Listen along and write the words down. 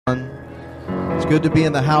Good to be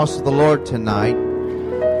in the house of the Lord tonight.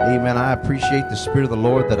 Amen. I appreciate the Spirit of the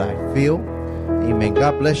Lord that I feel. Amen.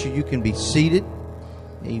 God bless you. You can be seated.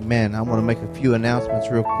 Amen. I want to make a few announcements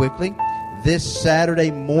real quickly. This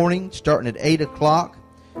Saturday morning, starting at 8 o'clock,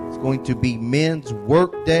 it's going to be Men's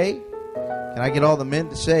Work Day. Can I get all the men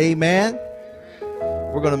to say amen?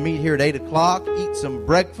 We're going to meet here at 8 o'clock, eat some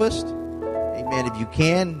breakfast. Amen. If you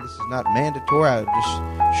can, this is not mandatory. I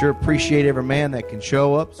just sure appreciate every man that can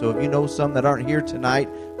show up. So if you know some that aren't here tonight,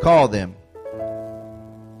 call them.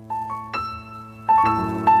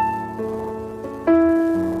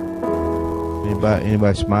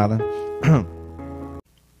 Anybody smiling?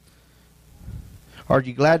 Are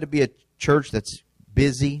you glad to be a church that's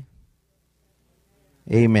busy?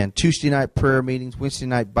 Amen. Tuesday night prayer meetings, Wednesday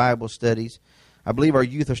night Bible studies. I believe our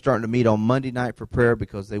youth are starting to meet on Monday night for prayer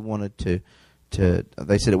because they wanted to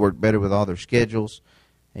they said it worked better with all their schedules.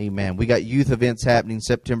 Amen. We got youth events happening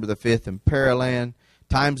September the 5th in Pearland.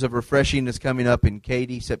 Times of Refreshing is coming up in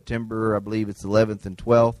Katy, September, I believe it's 11th and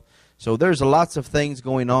 12th. So there's lots of things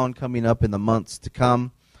going on coming up in the months to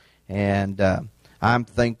come. And I'm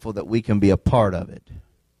thankful that we can be a part of it.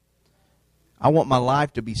 I want my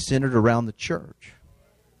life to be centered around the church.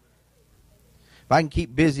 If I can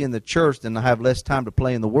keep busy in the church, then I have less time to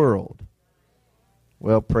play in the world.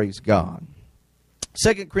 Well, praise God.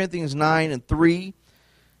 2 Corinthians 9:3,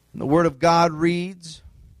 the Word of God reads,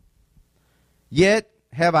 "Yet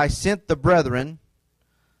have I sent the brethren,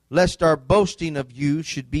 lest our boasting of you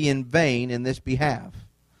should be in vain in this behalf,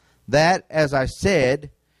 that, as I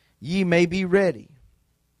said, ye may be ready.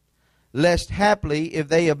 Lest haply, if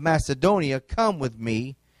they of Macedonia come with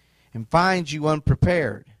me, and find you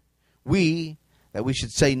unprepared, we, that we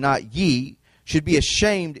should say not ye, should be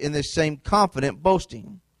ashamed in this same confident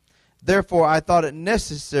boasting. Therefore I thought it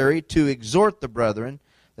necessary to exhort the brethren,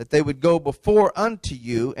 that they would go before unto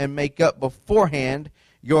you, and make up beforehand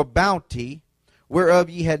your bounty, whereof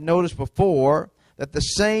ye had noticed before, that the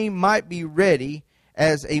same might be ready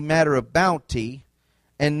as a matter of bounty,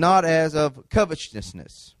 and not as of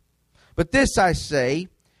covetousness. But this I say,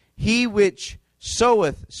 he which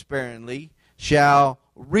soweth sparingly shall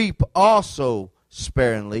reap also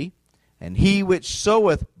sparingly, and he which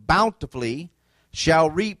soweth bountifully shall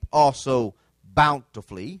reap also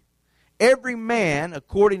bountifully. Every man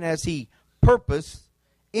according as he purposed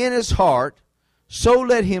in his heart, so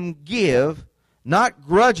let him give, not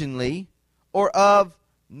grudgingly or of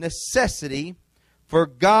necessity, for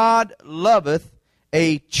God loveth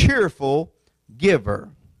a cheerful giver."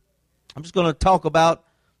 I'm just going to talk about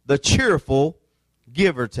the cheerful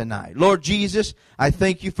giver tonight. Lord Jesus, I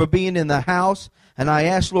thank you for being in the house, and I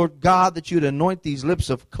ask, Lord God, that you'd anoint these lips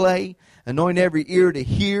of clay, anoint every ear to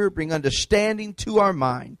hear, bring understanding to our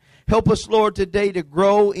mind. Help us, Lord, today to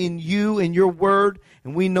grow in you and your word,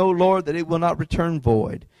 and we know, Lord, that it will not return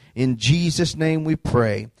void. In Jesus' name we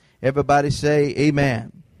pray. Everybody say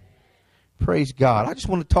amen. Praise God. I just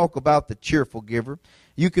want to talk about the cheerful giver.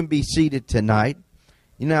 You can be seated tonight.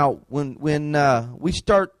 You know, when we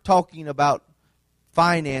start talking about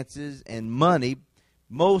finances and money,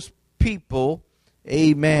 most people,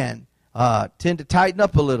 amen, tend to tighten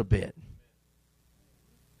up a little bit.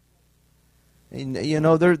 And, you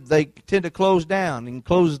know, they tend to close down and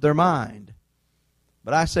close their mind.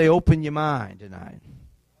 But I say open your mind tonight.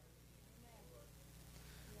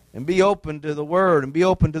 And be open to the Word and be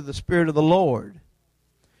open to the Spirit of the Lord.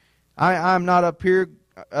 I'm not up here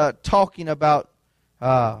talking about,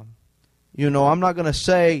 I'm not going to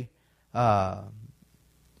say,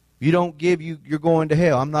 you don't give, you're going to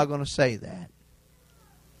hell. I'm not going to say that.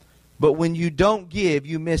 But when you don't give,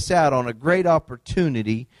 you miss out on a great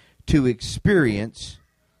opportunity to experience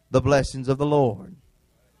the blessings of the Lord.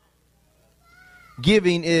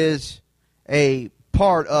 Giving is a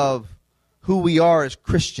part of who we are as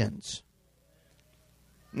Christians.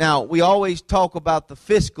 Now, we always talk about the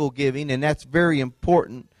fiscal giving, and that's very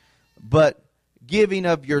important, but giving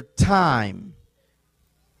of your time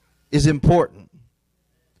is important.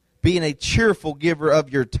 Being a cheerful giver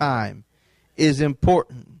of your time is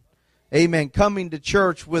important. Amen. Coming to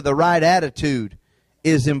church with the right attitude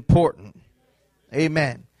is important.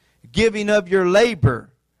 Amen. Giving of your labor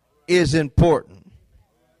is important.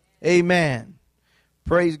 Amen.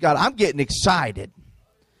 Praise God. I'm getting excited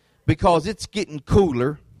because it's getting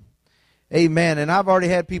cooler. Amen. And I've already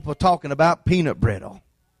had people talking about peanut brittle.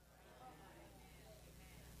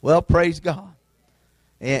 Well, praise God.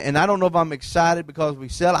 And I don't know if I'm excited because we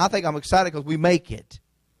sell it. I think I'm excited because we make it.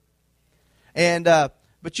 And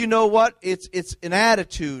but you know what? It's an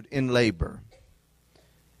attitude in labor.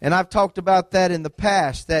 And I've talked about that in the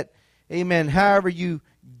past, that, amen, however you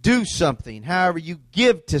do something, however you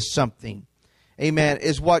give to something, amen,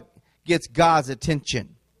 is what gets God's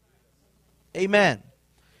attention. Amen.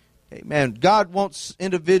 Amen. God wants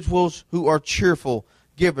individuals who are cheerful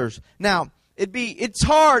givers. Now, it's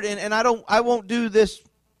hard, and I won't do this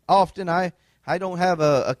often. I don't have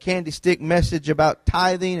a candy stick message about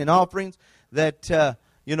tithing and offerings that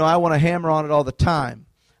I want to hammer on it all the time.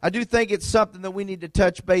 I do think it's something that we need to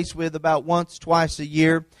touch base with about once, twice a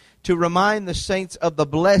year to remind the saints of the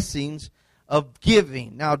blessings of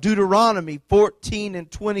giving. Now, Deuteronomy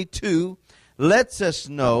 14:22 lets us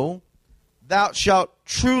know, thou shalt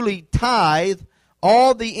truly tithe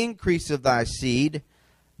all the increase of thy seed,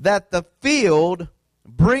 that the field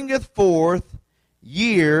bringeth forth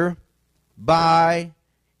year by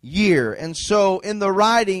year. And so in the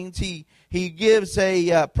writings, he gives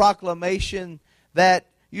a proclamation that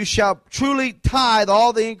you shall truly tithe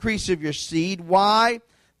all the increase of your seed. Why?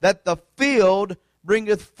 That the field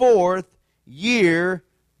bringeth forth year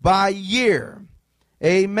by year.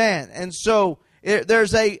 Amen. And so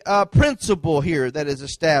there's a principle here that is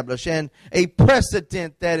established, and a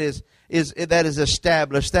precedent that is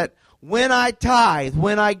established, that when I tithe,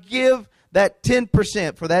 when I give that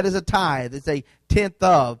 10%, for that is a tithe, it's a tenth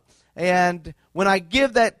of, and when I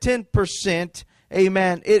give that 10%,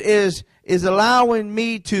 amen, it is allowing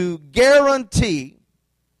me to guarantee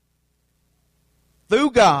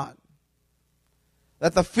through God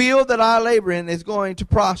that the field that I labor in is going to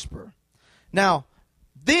prosper. Now,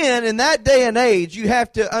 then, in that day and age, you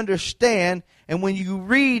have to understand, and when you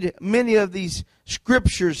read many of these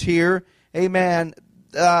scriptures here, amen,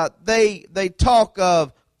 they talk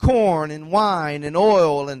of corn and wine and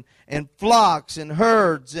oil and flocks and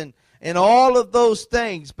herds and all of those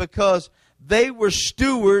things, because they were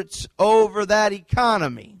stewards over that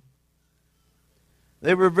economy.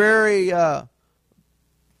 They were very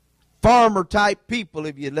farmer-type people,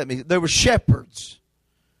 if you let me. They were shepherds.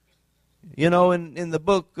 In the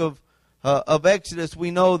book of Exodus,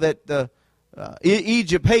 we know that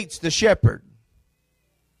Egypt hates the shepherd.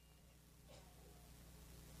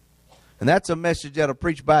 And that's a message that'll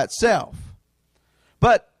preach by itself.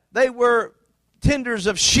 But they were tenders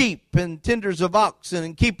of sheep and tenders of oxen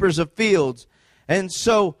and keepers of fields. And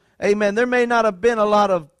so, amen, there may not have been a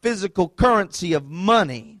lot of physical currency of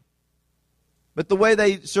money. But the way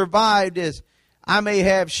they survived is, I may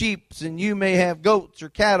have sheep and you may have goats or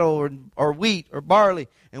cattle or wheat or barley,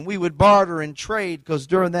 and we would barter and trade, because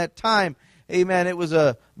during that time, amen, it was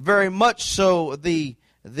a very much so the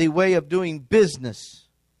way of doing business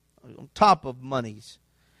on top of monies.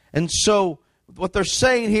 And so what they're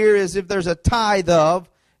saying here is, if there's a tithe of,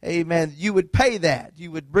 amen, you would pay that.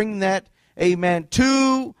 You would bring that, amen,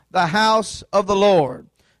 to the house of the Lord.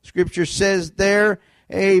 Scripture says there,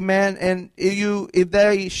 amen, and if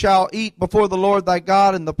they shall eat before the Lord thy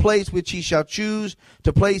God in the place which he shall choose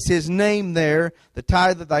to place his name there, the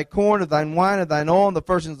tithe of thy corn, of thine wine, of thine oil, and the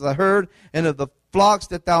firstings of thy herd, and of the flocks,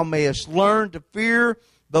 that thou mayest learn to fear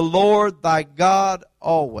the Lord thy God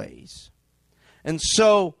always. And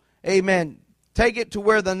so, amen, take it to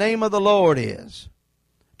where the name of the Lord is,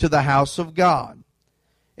 to the house of God.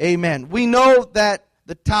 Amen. We know that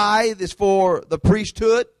the tithe is for the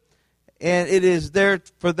priesthood, and it is there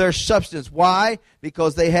for their substance. Why?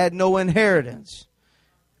 Because they had no inheritance.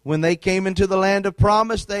 When they came into the land of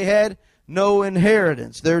promise, they had no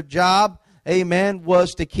inheritance. Their job, amen,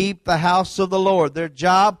 was to keep the house of the Lord. Their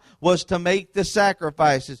job was to make the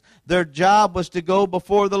sacrifices. Their job was to go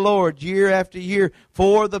before the Lord year after year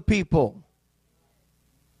for the people.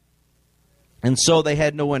 And so they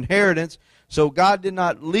had no inheritance, so God did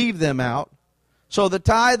not leave them out. So the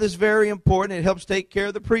tithe is very important. It helps take care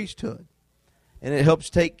of the priesthood. And it helps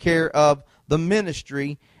take care of the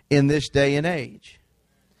ministry in this day and age.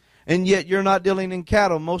 And yet you're not dealing in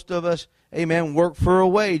cattle. Most of us, amen, work for a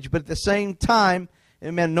wage. But at the same time,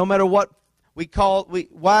 amen, no matter what we call,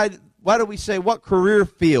 why do we say, what career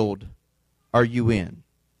field are you in?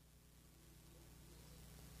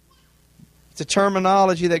 It's a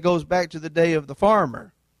terminology that goes back to the day of the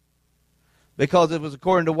farmer, because it was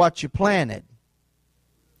according to what you planted,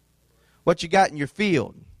 what you got in your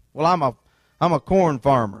field. Well, I'm a corn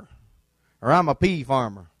farmer, or I'm a pea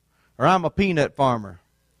farmer, or I'm a peanut farmer,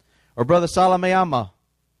 or Brother Salome, I'm a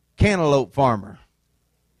cantaloupe farmer,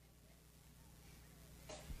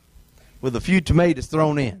 with a few tomatoes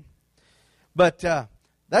thrown in. But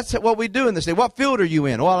that's what we do in this day. What field are you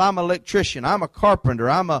in? Well, I'm an electrician. I'm a carpenter.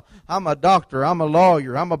 I'm a doctor. I'm a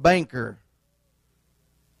lawyer. I'm a banker.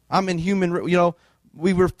 I'm in human,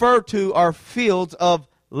 we refer to our fields of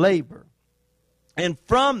labor. And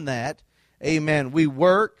from that, amen, we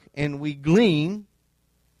work and we glean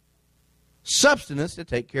sustenance to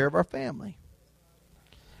take care of our family.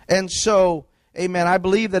 And so, amen, I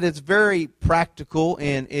believe that it's very practical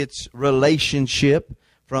in its relationship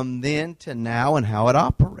from then to now and how it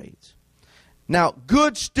operates. Now,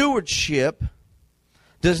 good stewardship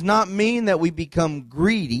does not mean that we become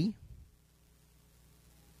greedy.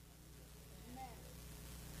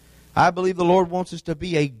 I believe the Lord wants us to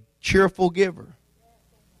be a cheerful giver.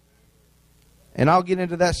 And I'll get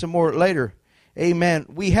into that some more later. Amen.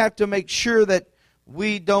 We have to make sure that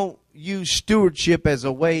we don't use stewardship as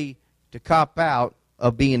a way to cop out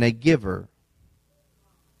of being a giver.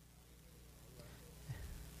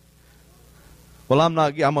 Well,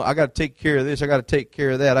 I got to take care of this. I got to take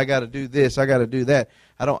care of that. I got to do this. I got to do that.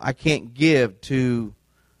 I can't give to,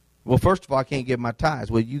 well, first of all, I can't give my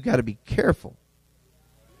tithes. Well, you got to be careful.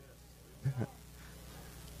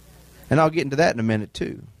 And I'll get into that in a minute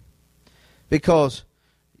too. Because,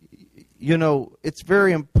 you know, it's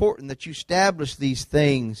very important that you establish these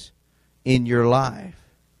things in your life.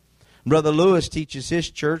 Brother Lewis teaches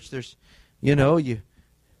his church, there's, you know, you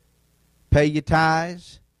pay your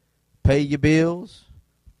tithes, pay your bills,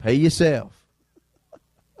 pay yourself.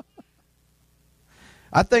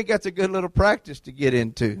 I think that's a good little practice to get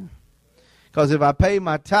into. Because if I pay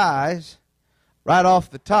my tithes right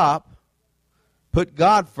off the top, put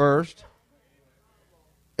God first,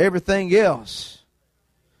 everything else.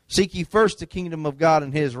 Seek ye first the kingdom of God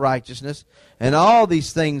and His righteousness, and all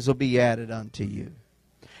these things will be added unto you.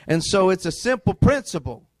 And so it's a simple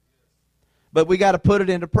principle, but we got to put it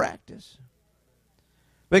into practice.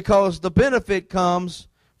 Because the benefit comes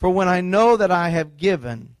for when I know that I have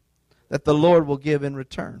given, that the Lord will give in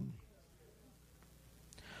return.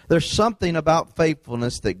 There's something about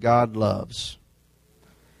faithfulness that God loves.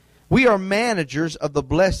 We are managers of the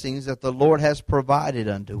blessings that the Lord has provided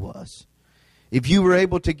unto us. If you were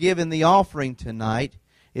able to give in the offering tonight,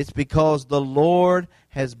 it's because the Lord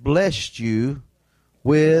has blessed you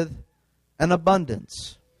with an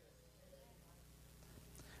abundance.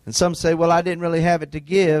 And some say, well, I didn't really have it to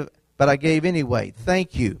give, but I gave anyway.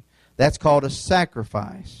 Thank you. That's called a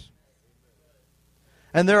sacrifice.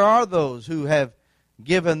 And there are those who have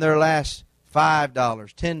given their last $5,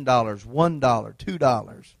 $10, $1,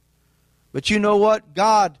 $2. But you know what?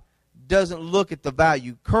 God doesn't look at the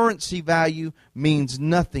value. Currency value means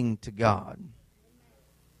nothing to God.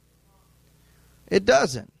 It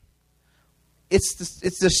doesn't. It's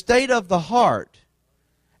the state of the heart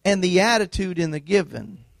and the attitude in the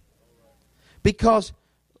given. Because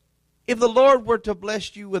if the Lord were to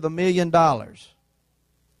bless you with $1 million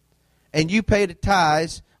and you paid a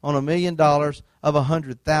tithes on $1 million of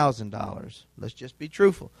 $100,000, let's just be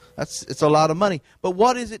truthful. It's a lot of money. But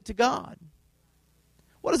what is it to God?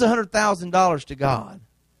 What is $100,000 to God?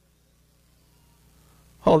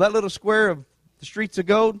 Oh, that little square of the streets of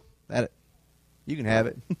gold? You can have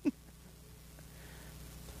it.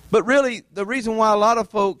 But really, the reason why a lot of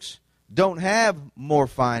folks don't have more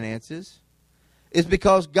finances is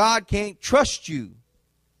because God can't trust you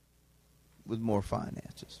with more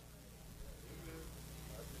finances.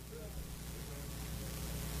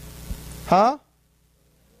 Huh?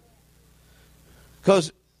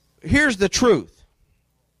 Because here's the truth,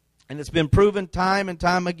 and it's been proven time and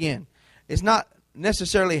time again. It's not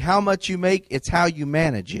necessarily how much you make, it's how you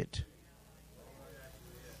manage it.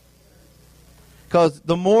 Because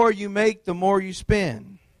the more you make, the more you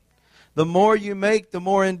spend. The more you make, the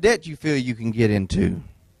more in debt you feel you can get into.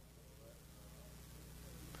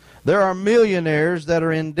 There are millionaires that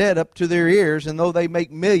are in debt up to their ears, and though they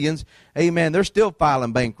make millions, amen, they're still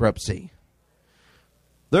filing bankruptcy.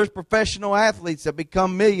 There's professional athletes that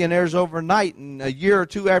become millionaires overnight, and a year or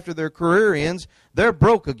two after their career ends, they're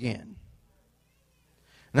broke again.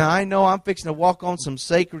 Now, I know I'm fixing to walk on some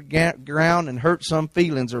sacred ground and hurt some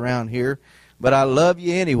feelings around here, but I love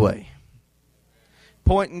you anyway.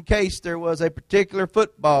 Point in case, there was a particular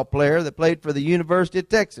football player that played for the University of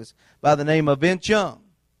Texas by the name of Vince Young.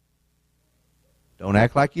 Don't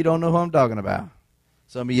act like you don't know who I'm talking about.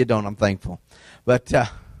 Some of you don't, I'm thankful. But,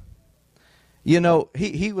 you know,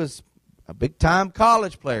 he was a big-time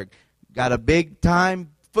college player, got a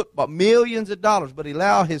big-time football, millions of dollars, but he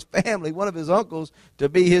allowed his family, one of his uncles, to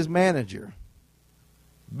be his manager.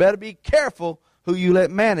 Better be careful who you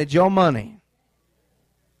let manage your money.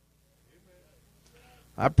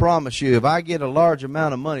 I promise you, if I get a large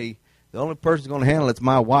amount of money, the only person going to handle it's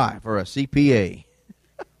my wife or a CPA.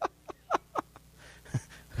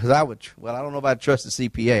 Because I don't know if I trust the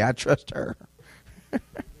CPA. I trust her.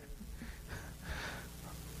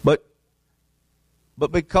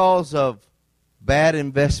 But because of bad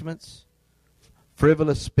investments,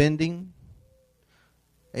 frivolous spending,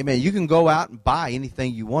 amen, you can go out and buy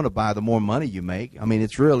anything you want to buy the more money you make. I mean,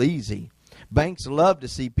 it's real easy. Banks love to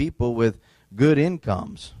see people with good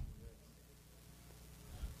incomes.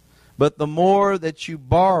 But the more that you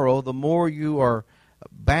borrow, the more you are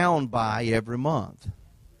bound by every month.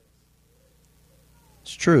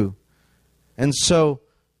 It's true. And so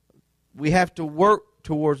we have to work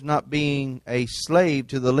towards not being a slave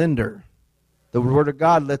to the lender. The Word of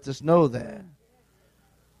God lets us know that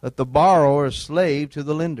the borrower is slave to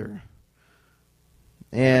the lender.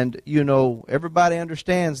 And, you know, everybody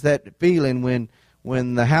understands that feeling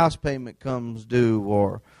when the house payment comes due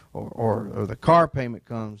or the car payment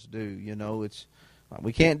comes due. You know, it's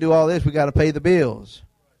we can't do all this. We got to pay the bills.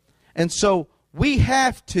 And so we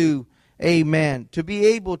have to, amen, to be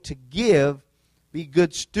able to be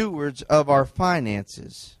good stewards of our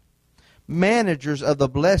finances, managers of the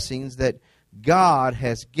blessings that God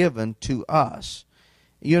has given to us.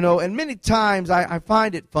 You know, and many times I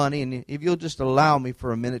find it funny, and if you'll just allow me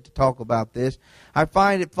for a minute to talk about this, I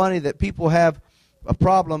find it funny that people have a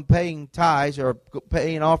problem paying tithes or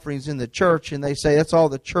paying offerings in the church, and they say that's all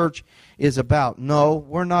the church is about. No,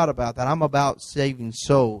 we're not about that. I'm about saving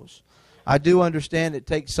souls. I do understand it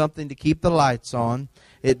takes something to keep the lights on.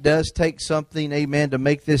 It does take something, amen, to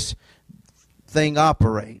make this thing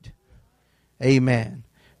operate. Amen.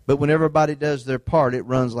 But when everybody does their part, it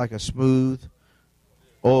runs like a smooth,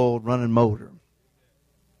 old running motor.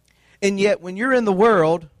 And yet, when you're in the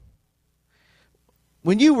world,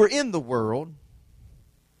 when you were in the world,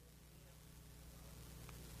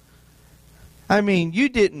 I mean, you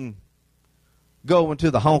didn't go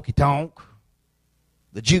into the honky-tonk,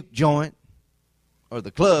 the juke joint, or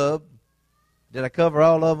the club. Did I cover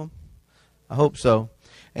all of them? I hope so.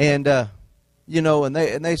 And, you know, and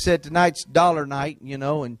they said tonight's dollar night, you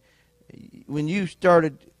know, and when you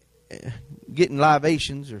started getting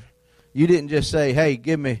libations, or you didn't just say, hey,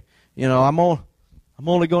 give me, you know, I'm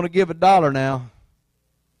only going to give $1 now.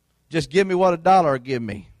 Just give me what $1 will give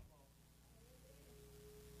me.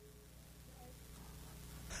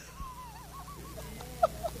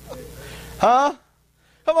 Huh?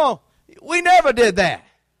 Come on. We never did that.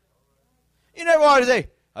 You never always say,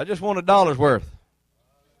 I just want $1 worth.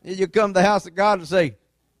 Then you come to the house of God and say,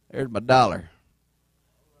 there's my $1.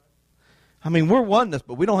 I mean, we're oneness,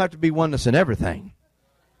 but we don't have to be oneness in everything.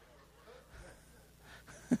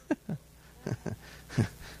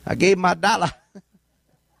 I gave my $1.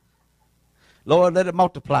 Lord, let it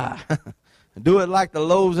multiply. Do it like the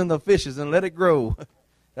loaves and the fishes and let it grow.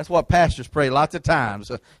 That's what pastors pray lots of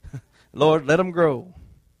times. Lord, let them grow.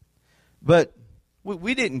 But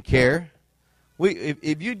we didn't care.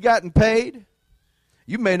 If you'd gotten paid,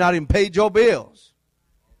 you may not even paid your bills.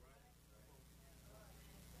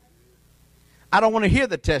 I don't want to hear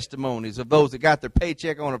the testimonies of those that got their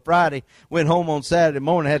paycheck on a Friday, went home on Saturday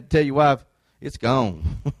morning, had to tell your wife, it's gone.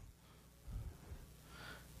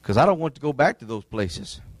 Because I don't want to go back to those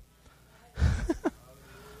places.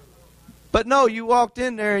 But no, you walked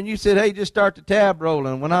in there and you said, hey, just start the tab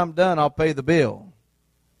rolling. When I'm done, I'll pay the bill.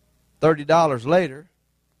 $30 later,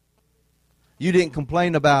 you didn't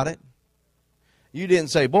complain about it. You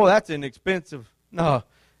didn't say, boy, that's inexpensive. No,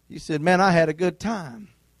 you said, man, I had a good time.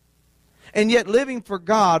 And yet living for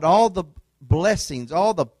God, all the blessings,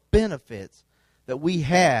 all the benefits that we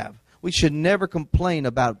have, we should never complain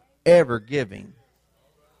about ever giving.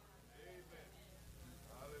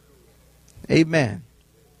 Amen.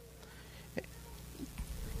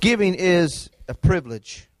 Giving is a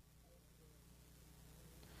privilege.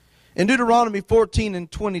 In Deuteronomy 14 and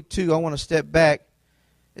 22, I want to step back.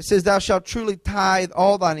 It says, thou shalt truly tithe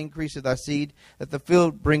all thine increase of thy seed, that the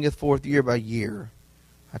field bringeth forth year by year.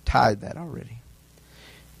 I tithe that already.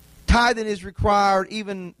 Tithing is required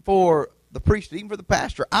even for the priest, even for the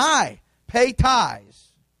pastor. I pay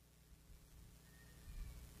tithes.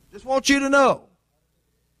 Just want you to know.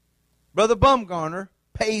 Brother Bumgarner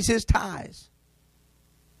pays his tithes.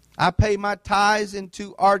 I pay my tithes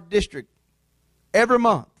into our district every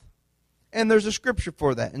month. And there's a scripture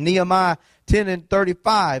for that. In Nehemiah 10 and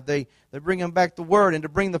 35, they bring them back the word, and to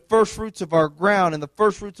bring the first fruits of our ground and the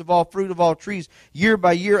first fruits of all fruit of all trees year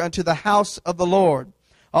by year unto the house of the Lord.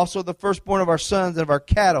 Also the firstborn of our sons and of our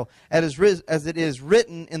cattle, as it is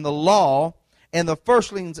written in the law, and the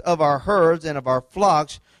firstlings of our herds and of our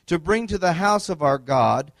flocks, to bring to the house of our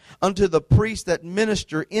God, unto the priests that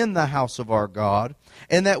minister in the house of our God,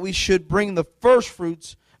 and that we should bring the first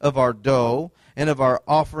fruits of our dough and of our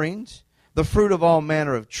offerings, the fruit of all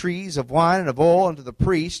manner of trees, of wine, and of oil unto the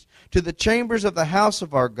priest, to the chambers of the house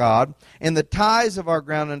of our God, and the tithes of our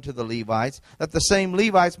ground unto the Levites, that the same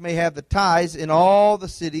Levites may have the tithes in all the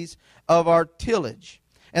cities of our tillage.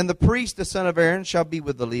 And the priest, the son of Aaron, shall be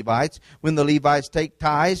with the Levites, when the Levites take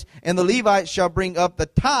tithes, and the Levites shall bring up the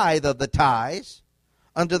tithe of the tithes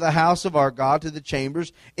unto the house of our God, to the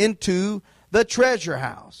chambers, into the treasure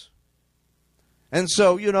house. And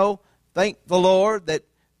so, thank the Lord that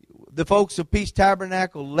the folks of Peace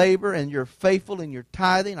Tabernacle labor and you're faithful in your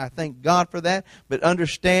tithing. I thank God for that. But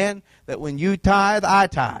understand that when you tithe, I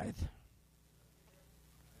tithe.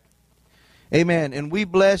 Amen. And we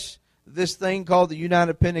bless this thing called the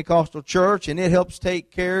United Pentecostal Church, and it helps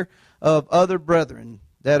take care of other brethren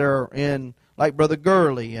that are in, like Brother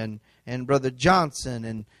Gurley and Brother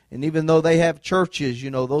Johnson. And even though they have churches,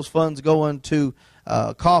 those funds go into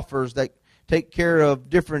coffers that take care of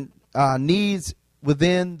different needs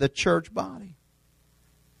within the church body.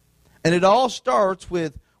 And it all starts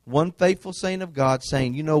with one faithful saint of God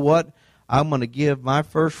saying, you know what? I'm going to give my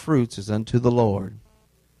first fruits as unto the Lord.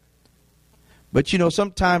 But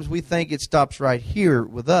sometimes we think it stops right here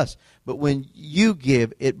with us. But when you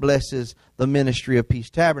give, it blesses the ministry of Peace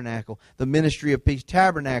Tabernacle. The ministry of Peace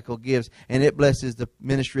Tabernacle gives, and it blesses the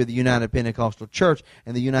ministry of the United Pentecostal Church.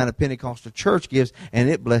 And the United Pentecostal Church gives, and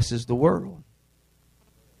it blesses the world.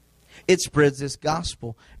 It spreads this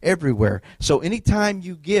gospel everywhere. So anytime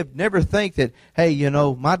you give, never think that, hey,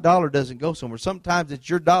 my dollar doesn't go somewhere. Sometimes it's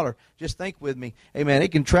your dollar. Just think with me. Amen.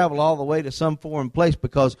 It can travel all the way to some foreign place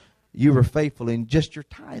because you were faithful in just your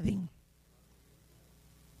tithing.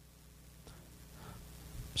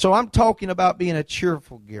 So I'm talking about being a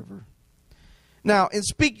cheerful giver. Now, in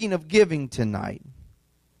speaking of giving tonight,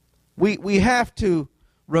 we have to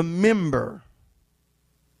remember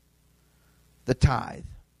the tithe.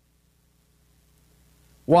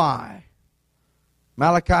 Why?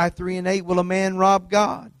 Malachi 3:8, will a man rob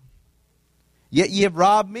God? Yet ye have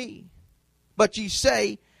robbed me. But ye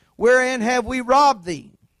say, wherein have we robbed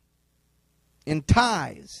thee? In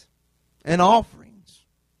tithes and offerings.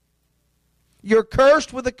 You're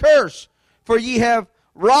cursed with a curse, for ye have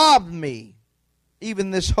robbed me,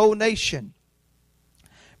 even this whole nation.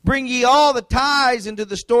 Bring ye all the tithes into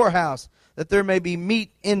the storehouse, that there may be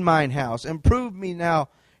meat in mine house. And prove me now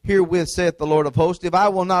herewith, saith the Lord of hosts, if I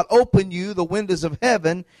will not open you the windows of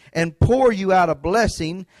heaven, and pour you out a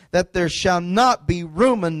blessing, that there shall not be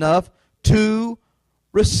room enough to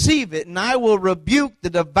receive it. And I will rebuke the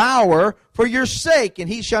devourer for your sake, and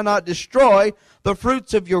he shall not destroy the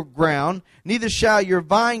fruits of your ground, neither shall your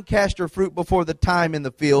vine cast her fruit before the time in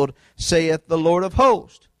the field, saith the Lord of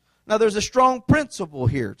hosts. Now there's a strong principle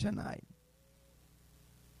here tonight.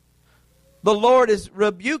 The Lord is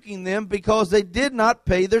rebuking them because they did not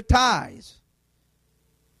pay their tithes.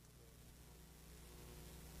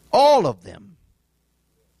 All of them.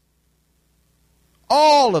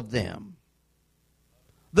 All of them.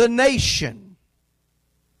 The nation.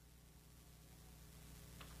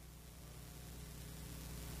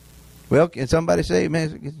 Well, can somebody say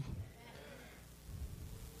amen?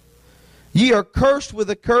 Ye are cursed with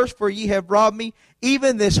a curse, for ye have robbed me,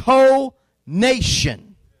 even this whole nation.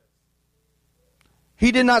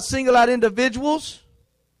 He did not single out individuals.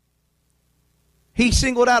 He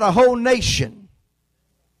singled out a whole nation.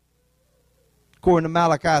 According to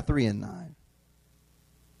Malachi 3:9.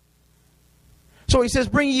 So he says,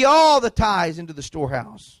 bring ye all the tithes into the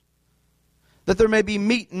storehouse, that there may be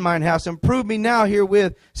meat in mine house, and prove me now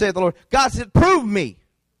herewith, saith the Lord. God said, prove me.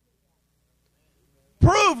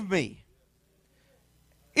 Prove me.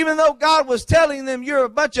 Even though God was telling them, you're a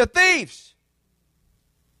bunch of thieves.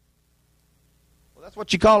 That's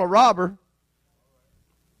what you call a robber.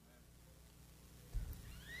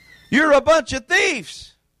 You're a bunch of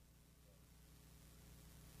thieves.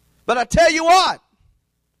 But I tell you what,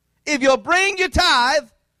 if you'll bring your tithe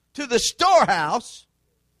to the storehouse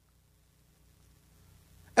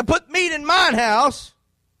and put meat in mine house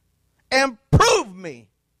and prove me,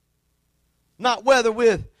 not whether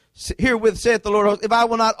with, herewith saith the Lord, if I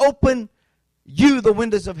will not open you the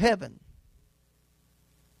windows of heaven.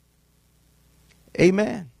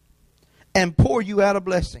 Amen. And pour you out a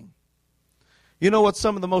blessing. You know what's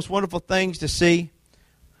some of the most wonderful things to see?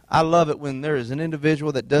 I love it when there is an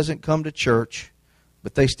individual that doesn't come to church,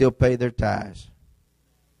 but they still pay their tithes.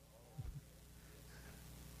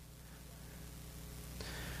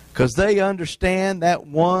 Because they understand that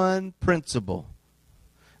one principle.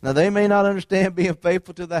 Now, they may not understand being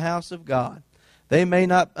faithful to the house of God. They may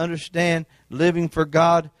not understand living for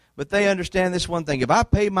God, but they understand this one thing. If I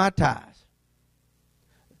pay my tithes,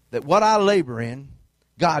 that what I labor in,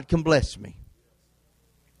 God can bless me.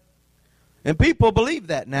 And people believe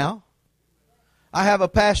that now. I have a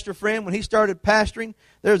pastor friend. When he started pastoring,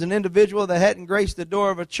 there was an individual that hadn't graced the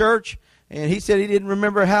door of a church, and he said he didn't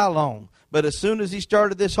remember how long. But as soon as he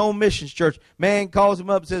started this home missions church, man calls him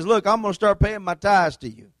up and says, look, I'm going to start paying my tithes to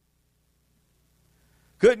you.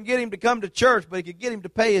 Couldn't get him to come to church, but he could get him to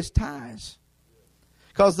pay his tithes.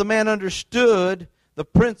 Because the man understood the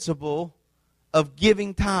principle of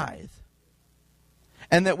giving tithe.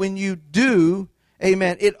 And that when you do,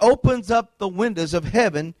 amen, it opens up the windows of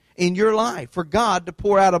heaven in your life for God to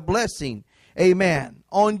pour out a blessing, amen,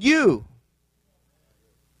 on you.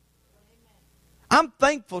 I'm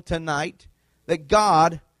thankful tonight that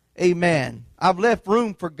God, amen, I've left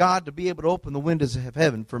room for God to be able to open the windows of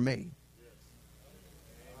heaven for me.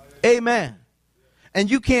 Amen.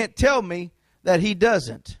 And you can't tell me that He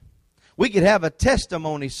doesn't. We could have a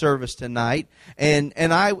testimony service tonight, and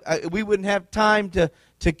we wouldn't have time to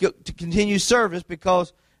continue service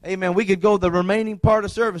because, amen, we could go the remaining part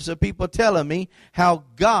of service of people telling me how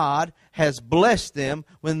God has blessed them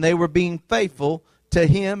when they were being faithful to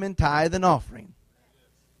Him in tithe and offering.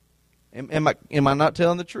 Am I not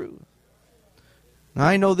telling the truth? Now,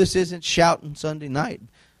 I know this isn't shouting Sunday night,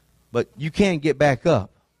 but you can get back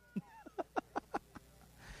up.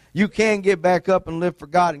 You can get back up and live for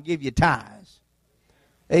God and give you tithes.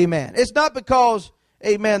 Amen. It's not because,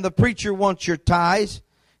 amen, the preacher wants your tithes.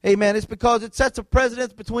 Amen. It's because it sets a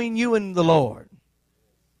precedence between you and the Lord.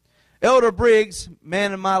 Elder Briggs,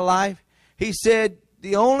 man in my life, he said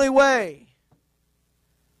the only way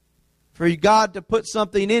for God to put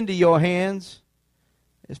something into your hands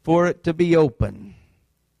is for it to be open.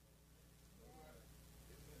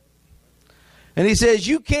 And he says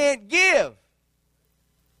you can't give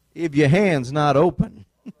if your hand's not open.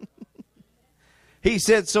 He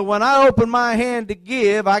said, so when I open my hand to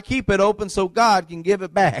give, I keep it open so God can give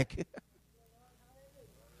it back.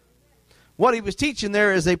 What he was teaching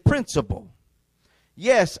there is a principle.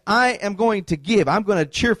 Yes, I am going to give. I'm going to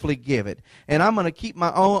cheerfully give it. And I'm going to keep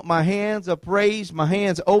my hands upraised, my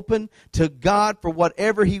hands open to God for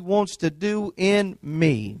whatever He wants to do in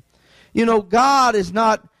me. You know, God is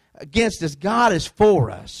not against us. God is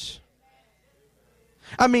for us.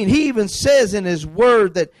 I mean, He even says in His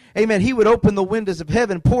Word that, amen, He would open the windows of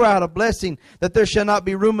heaven, pour out a blessing that there shall not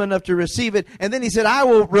be room enough to receive it. And then He said, I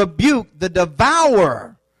will rebuke the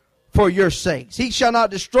devourer for your sakes. He shall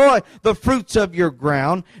not destroy the fruits of your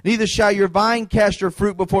ground, neither shall your vine cast her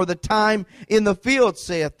fruit before the time in the field,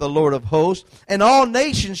 saith the Lord of hosts. And all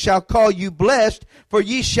nations shall call you blessed, for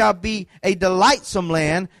ye shall be a delightsome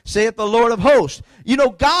land, saith the Lord of hosts. You know,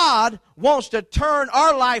 God wants to turn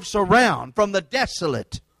our lives around from the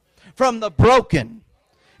desolate, from the broken.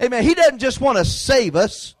 Amen. He doesn't just want to save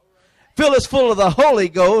us, fill us full of the Holy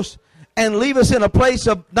Ghost, and leave us in a place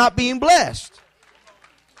of not being blessed.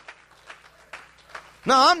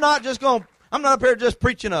 Now, I'm not up here just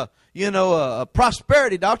preaching a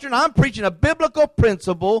prosperity doctrine. I'm preaching a biblical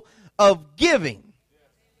principle of giving.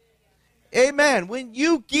 Amen. When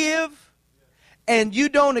you give and you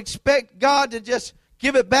don't expect God to just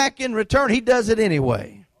give it back in return, He does it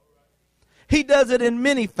anyway. He does it in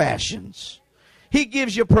many fashions. He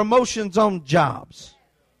gives you promotions on jobs.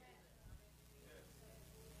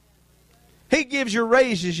 He gives you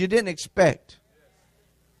raises you didn't expect.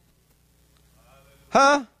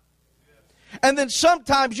 Huh? And then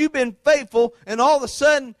sometimes you've been faithful and all of a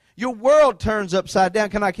sudden your world turns upside down.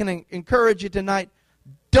 Can I encourage you tonight?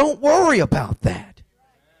 Don't worry about that.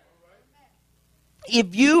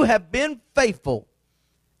 If you have been faithful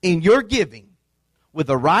in your giving with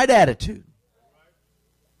the right attitude,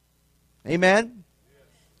 amen,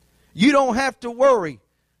 you don't have to worry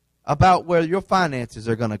about where your finances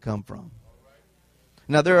are going to come from.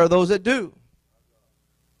 Now, there are those that do.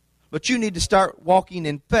 But you need to start walking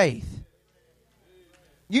in faith.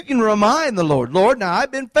 You can remind the Lord, Lord, now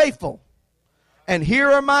I've been faithful. And here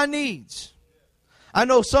are my needs. I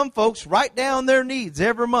know some folks write down their needs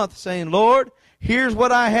every month saying, Lord, here's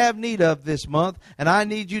what I have need of this month. And I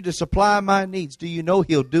need you to supply my needs. Do you know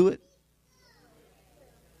He'll do it?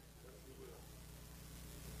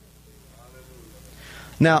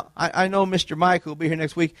 Now, I know Mr. Mike will be here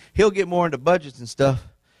next week. He'll get more into budgets and stuff.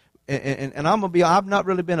 And I've not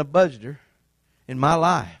really been a budgeter in my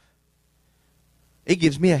life. It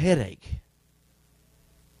gives me a headache.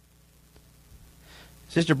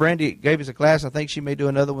 Sister Brandy gave us a class. I think she may do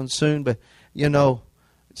another one soon. But, you know,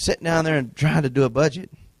 sitting down there and trying to do a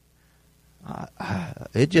budget,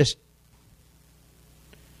 it just,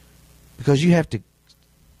 because you have to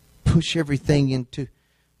push everything into,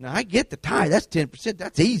 now I get the tithe. That's 10%.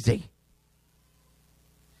 That's easy.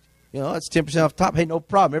 You know, that's 10% off the top. Hey, no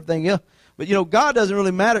problem. Everything else. But, you know, God doesn't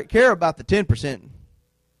really care about the 10%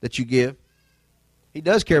 that you give. He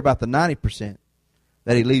does care about the 90%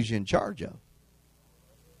 that He leaves you in charge of.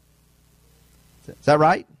 Is that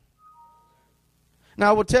right? Now,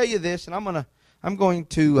 I will tell you this, and I'm going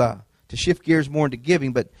to shift gears more into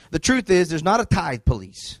giving. But the truth is, there's not a tithe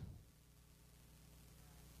police.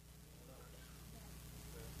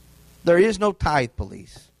 There is no tithe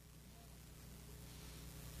police.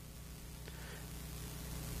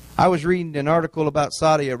 I was reading an article about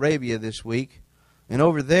Saudi Arabia this week, and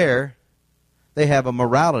over there, they have a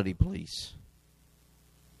morality police.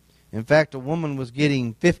 In fact, a woman was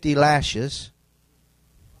getting 50 lashes,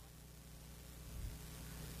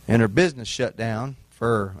 and her business shut down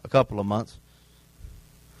for a couple of months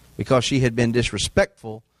because she had been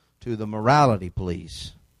disrespectful to the morality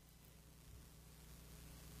police.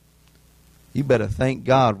 You better thank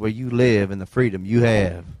God where you live and the freedom you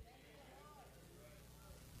have.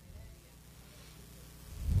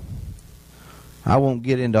 I won't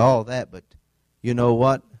get into all that, but you know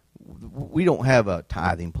what? We don't have a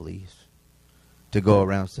tithing police to go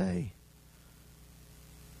around and say,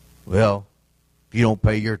 well, if you don't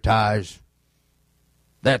pay your tithes,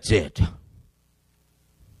 that's it.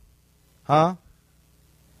 Huh?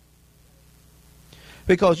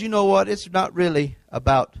 Because you know what? It's not really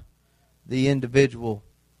about the individual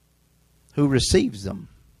who receives them.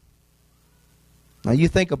 Now you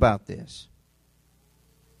think about this.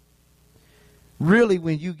 Really,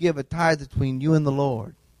 when you give a tithe between you and the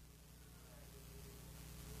Lord.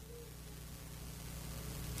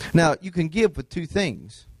 Now, you can give with two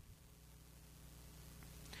things.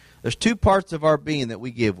 There's two parts of our being that we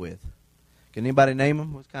give with. Can anybody name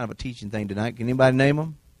them? It's kind of a teaching thing tonight. Can anybody name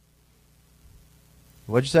them?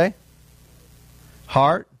 What'd you say?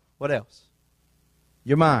 Heart. What else?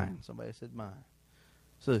 Your mind. Somebody said mind.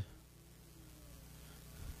 So,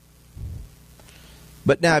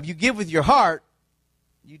 but now, if you give with your heart,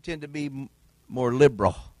 you tend to be more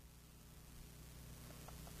liberal.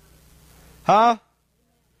 Huh?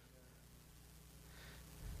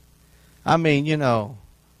 I mean, you know,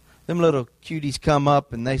 them little cuties come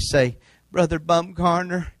up and they say, Brother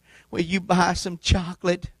Bumgarner, will you buy some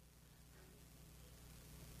chocolate?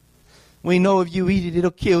 We know if you eat it,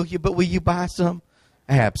 it'll kill you, but will you buy some?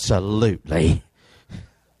 Absolutely.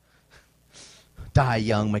 Die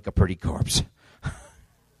young, make a pretty corpse.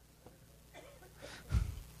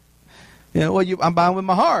 You know, well, I'm buying with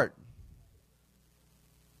my heart.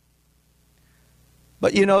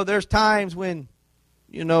 But, you know, there's times when,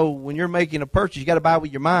 you know, when you're making a purchase, you got to buy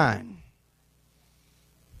with your mind.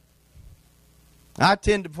 I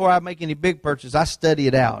tend to, before I make any big purchase, I study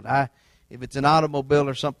it out. If it's an automobile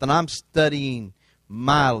or something, I'm studying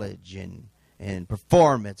mileage and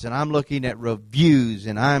performance, and I'm looking at reviews,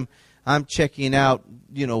 and I'm checking out,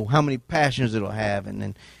 you know, how many passengers it'll have,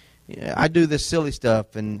 and I do this silly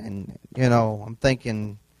stuff, and you know, I'm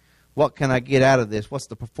thinking, what can I get out of this? What's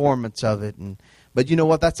the performance of it? But you know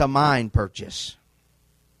what? That's a mind purchase.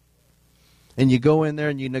 And you go in there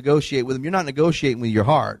and you negotiate with them. You're not negotiating with your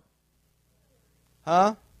heart.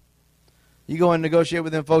 Huh? You go and negotiate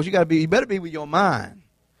with them folks, you better be with your mind.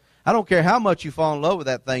 I don't care how much you fall in love with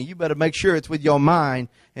that thing. You better make sure it's with your mind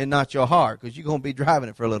and not your heart, because you're going to be driving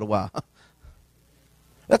it for a little while.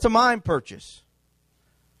 That's a mind purchase.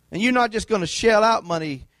 And you're not just going to shell out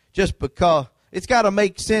money just because. It's got to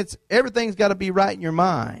make sense. Everything's got to be right in your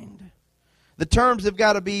mind. The terms have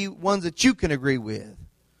got to be ones that you can agree with.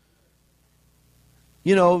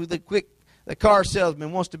 You know, the car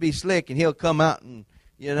salesman wants to be slick, and he'll come out and,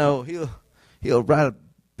 you know, he'll write a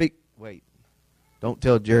big, wait, don't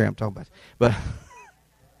tell Jerry I'm talking about it. But,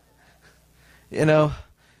 you know,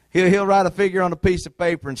 he'll write a figure on a piece of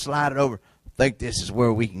paper and slide it over. I think this is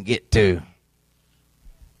where we can get to.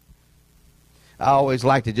 I always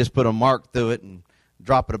like to just put a mark through it and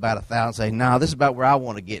drop it about 1,000. Say, no, this is about where I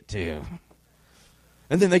want to get to.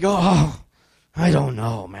 And then they go, oh, I don't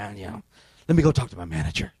know, man. You know, let me go talk to my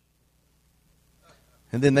manager.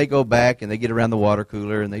 And then they go back and they get around the water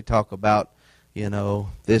cooler and they talk about, you know,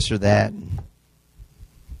 this or that. And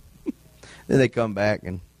then they come back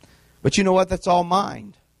but you know what? That's all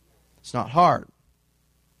mind. It's not heart.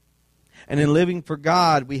 And in living for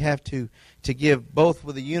God, we have to give both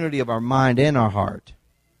with the unity of our mind and our heart.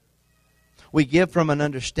 We give from an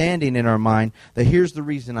understanding in our mind that here's the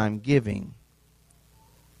reason I'm giving.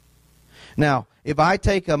 Now, if I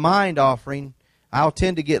take a mind offering, I'll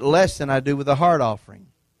tend to get less than I do with a heart offering.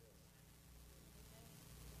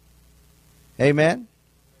 Amen?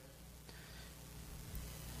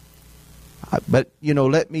 But, you know,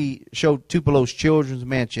 let me show Tupelo's Children's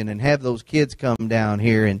Mansion and have those kids come down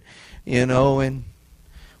here and, you know, and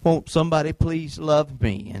won't somebody please love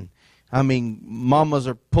me? And, I mean, mamas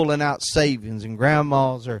are pulling out savings and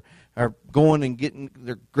grandmas are going and getting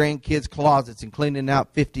their grandkids' closets and cleaning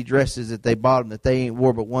out 50 dresses that they bought them that they ain't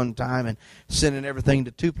wore but one time and sending everything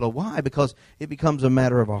to Tupelo. Why? Because it becomes a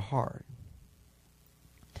matter of our heart.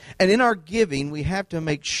 And in our giving, we have to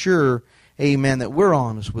make sure, amen, that we're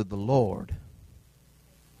honest with the Lord.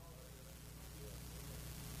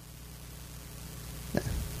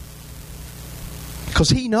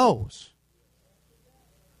 Because He knows.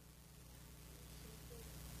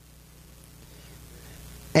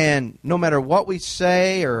 And no matter what we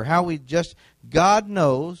say or how we just, God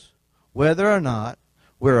knows whether or not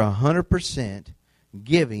we're 100%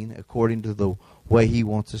 giving according to the way He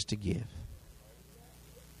wants us to give.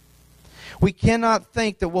 We cannot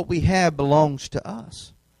think that what we have belongs to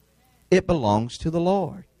us. It belongs to the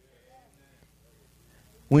Lord.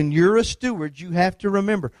 When you're a steward, you have to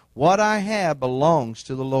remember, what I have belongs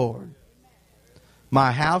to the Lord.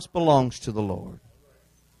 My house belongs to the Lord.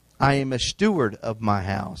 I am a steward of my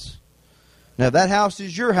house. Now, if that house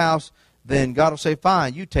is your house, then God will say,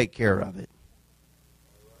 fine, you take care of it.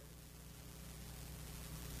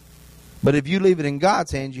 But if you leave it in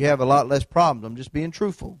God's hands, you have a lot less problems. I'm just being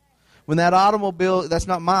truthful. When that automobile, that's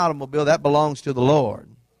not my automobile, that belongs to the Lord.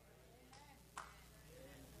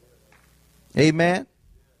 Amen?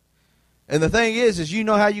 And the thing is you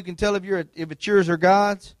know how you can tell if it's yours or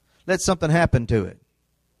God's? Let something happen to it.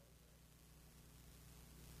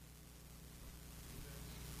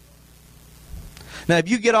 Now, if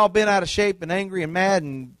you get all bent out of shape and angry and mad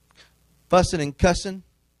and fussing and cussing,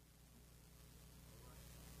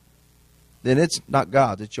 then it's not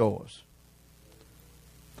God's, it's yours.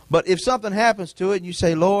 But if something happens to it and you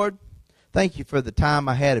say, Lord, thank you for the time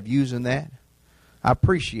I had of using that. I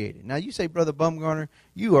appreciate it. Now, you say, Brother Bumgarner,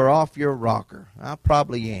 you are off your rocker. I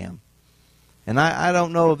probably am. And I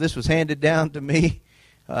don't know if this was handed down to me,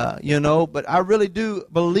 but I really do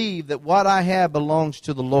believe that what I have belongs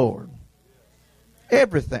to the Lord.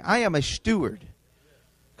 Everything. I am a steward.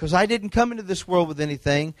 Because I didn't come into this world with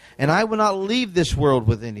anything, and I will not leave this world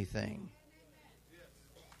with anything.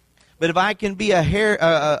 But if I can be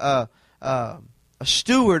a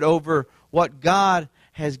steward over what God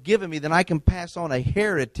has given me, then I can pass on a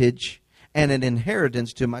heritage and an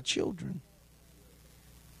inheritance to my children.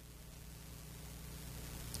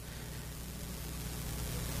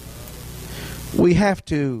 We have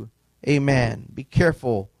to, amen, be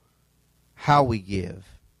careful how we give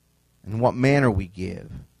and what manner we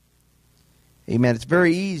give. Amen. It's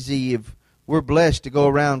very easy if we're blessed to go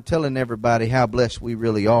around telling everybody how blessed we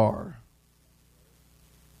really are.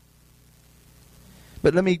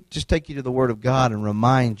 But let me just take you to the Word of God and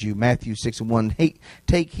remind you, Matthew 6:1,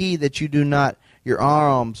 take heed that you do not your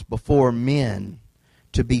alms before men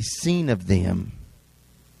to be seen of them.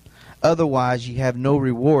 Otherwise ye have no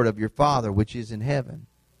reward of your Father which is in heaven.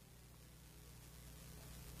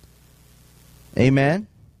 Amen.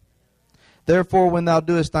 Therefore, when thou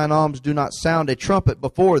doest thine alms, do not sound a trumpet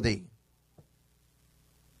before thee,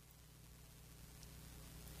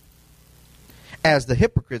 as the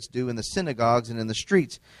hypocrites do in the synagogues and in the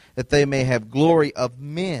streets, that they may have glory of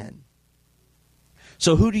men.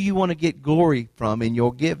 So who do you want to get glory from in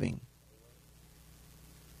your giving?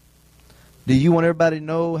 Do you want everybody to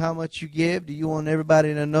know how much you give? Do you want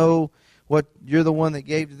everybody to know what you're the one that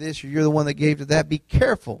gave to this or you're the one that gave to that? Be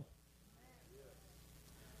careful.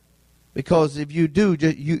 Because if you do,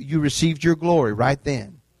 you received your glory right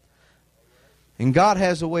then. And God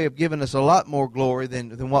has a way of giving us a lot more glory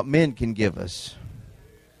than what men can give us.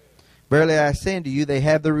 Verily I say unto you, they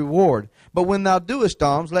have the reward. But when thou doest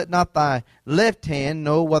alms, let not thy left hand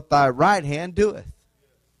know what thy right hand doeth.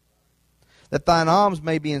 That thine alms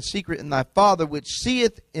may be in secret, and thy Father which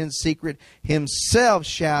seeth in secret himself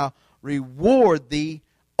shall reward thee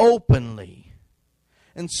openly.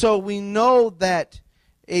 And so we know that,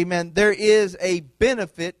 amen, there is a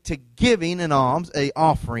benefit to giving an alms, an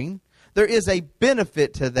offering. There is a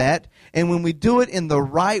benefit to that. And when we do it in the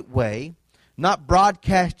right way, not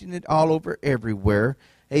broadcasting it all over everywhere,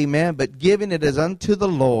 amen, but giving it as unto the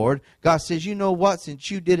Lord, God says, you know what?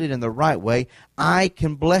 Since you did it in the right way, I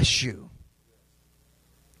can bless you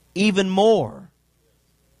even more.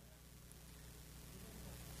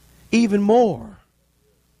 Even more.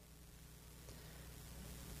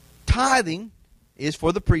 Tithing is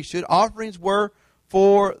for the priesthood. Offerings were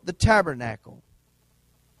for the tabernacle.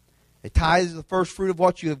 A tithe is the first fruit of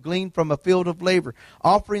what you have gleaned from a field of labor.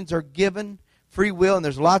 Offerings are given free will, and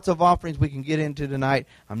there's lots of offerings we can get into tonight.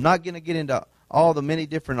 I'm not going to get into all the many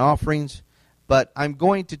different offerings, but I'm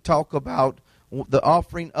going to talk about the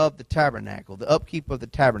offering of the tabernacle, the upkeep of the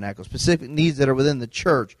tabernacle, specific needs that are within the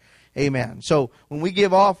church. Amen. So when we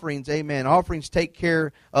give offerings, amen, offerings take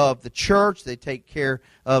care of the church. They take care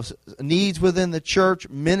of needs within the church,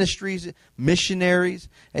 ministries, missionaries.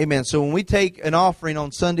 Amen. So when we take an offering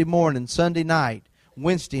on Sunday morning, Sunday night,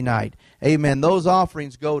 Wednesday night, amen, those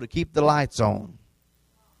offerings go to keep the lights on.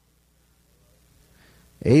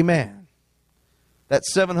 Amen. That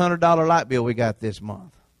 $700 light bill we got this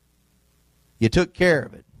month, you took care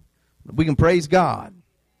of it. We can praise God.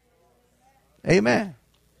 Amen.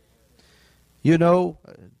 You know,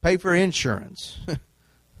 pay for insurance.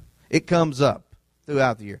 It comes up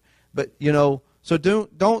throughout the year. But, you know, so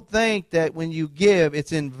don't think that when you give,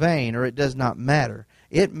 it's in vain or it does not matter.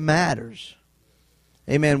 It matters.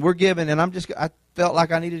 Amen. We're giving, and I felt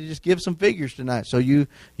like I needed to just give some figures tonight so you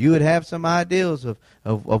would have some ideas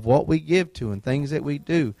of what we give to and things that we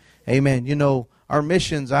do. Amen. You know, our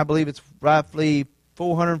missions, I believe it's roughly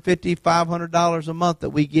 $450, $500 a month that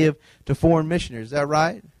we give to foreign missionaries. Is that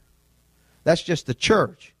right? That's just the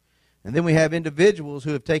church. And then we have individuals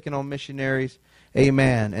who have taken on missionaries.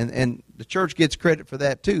 Amen. And the church gets credit for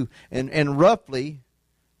that too. And roughly,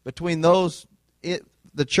 between those,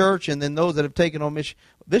 the church and then those that have taken on mission,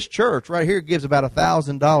 this church right here gives about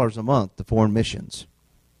 $1,000 a month to foreign missions.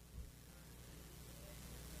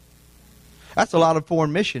 That's a lot of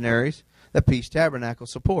foreign missionaries that Peace Tabernacle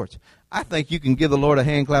supports. I think you can give the Lord a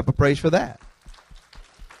hand clap of praise for that.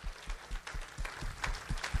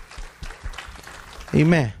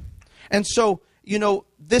 Amen. And so, you know,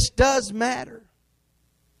 this does matter.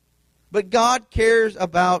 But God cares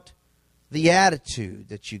about the attitude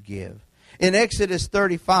that you give. In Exodus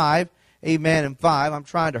 35, amen, and 5, I'm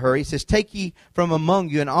trying to hurry. He says, take ye from among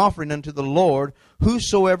you an offering unto the Lord,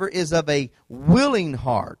 whosoever is of a willing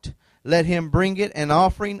heart. Let him bring it an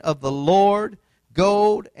offering of the Lord,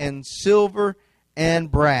 gold and silver and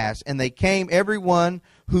brass. And they came, every one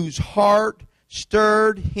whose heart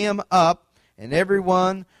stirred him up, and every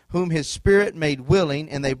one whom his spirit made willing,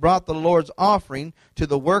 and they brought the Lord's offering to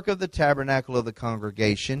the work of the tabernacle of the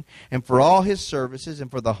congregation, and for all his services,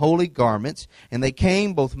 and for the holy garments. And they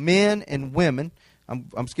came, both men and women.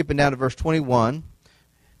 I'm skipping down to verse 21.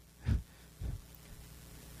 Is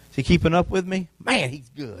he keeping up with me? Man, he's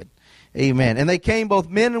good. Amen. And they came, both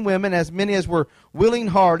men and women, as many as were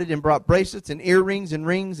willing-hearted, and brought bracelets and earrings and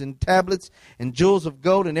rings and tablets and jewels of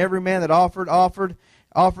gold, and every man that offered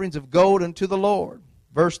offerings of gold unto the Lord.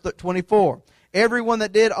 Verse 24. Everyone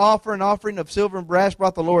that did offer an offering of silver and brass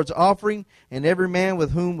brought the Lord's offering, and every man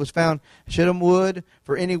with whom was found shittim wood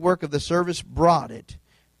for any work of the service brought it.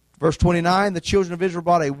 Verse 29. The children of Israel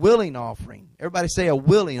brought a willing offering. Everybody say a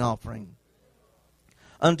willing offering.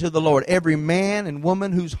 Unto the Lord. Every man and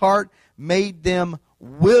woman whose heart made them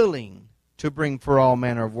willing to bring for all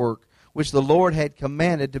manner of work, which the Lord had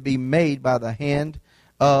commanded to be made by the hand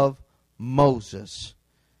of Moses.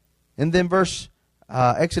 And then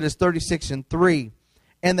Exodus 36 and 3.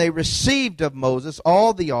 And they received of Moses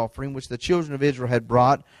all the offering which the children of Israel had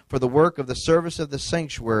brought for the work of the service of the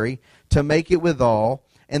sanctuary, to make it withal.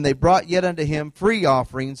 And they brought yet unto him free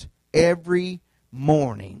offerings every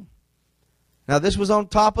morning. Now this was on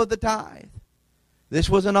top of the tithe. This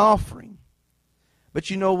was an offering. But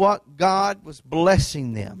you know what? God was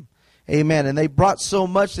blessing them. Amen. And they brought so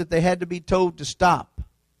much that they had to be told to stop.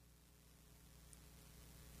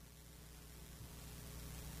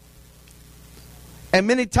 And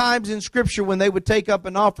many times in Scripture, when they would take up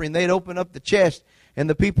an offering, they'd open up the chest, and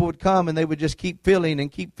the people would come, and they would just keep filling and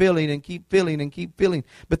keep filling and keep filling and keep filling.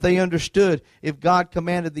 But they understood, if God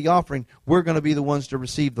commanded the offering, we're going to be the ones to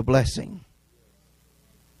receive the blessing.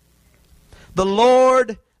 The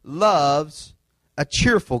Lord loves a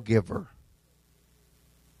cheerful giver.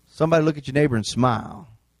 Somebody look at your neighbor and smile.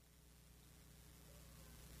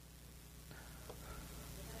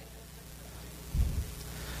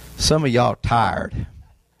 Some of y'all tired.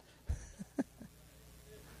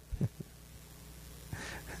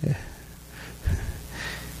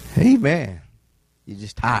 Amen. You're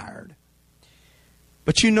just tired.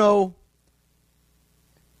 But you know,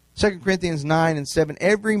 2 Corinthians 9 and 7,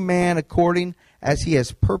 every man according as he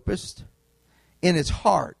has purposed in his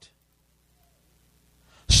heart,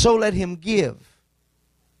 so let him give.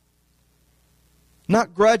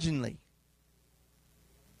 Not grudgingly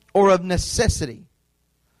or of necessity.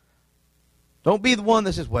 Don't be the one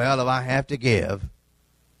that says, well, if I have to give,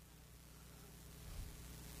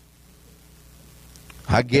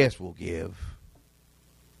 I guess we'll give.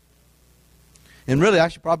 And really, I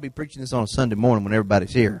should probably be preaching this on a Sunday morning when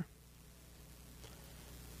everybody's here.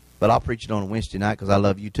 But I'll preach it on a Wednesday night because I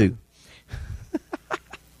love you too.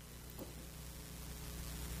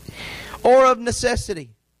 Or of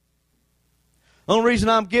necessity. The only reason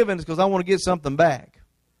I'm giving is because I want to get something back.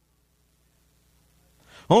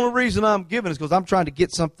 The only reason I'm giving is because I'm trying to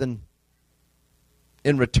get something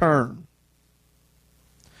in return.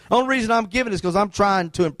 The only reason I'm giving is because I'm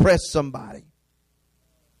trying to impress somebody.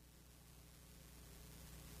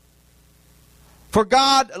 For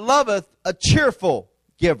God loveth a cheerful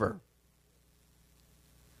giver.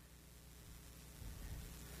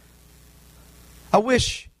 I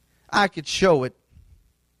wish I could show it.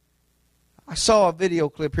 I saw a video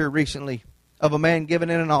clip here recently of a man giving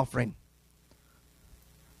in an offering.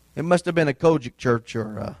 It must have been a Kojic church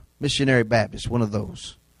or a Missionary Baptist, one of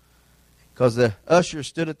those. Because the usher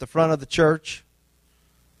stood at the front of the church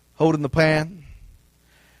holding the pan,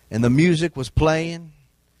 and the music was playing,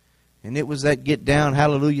 and it was that get down,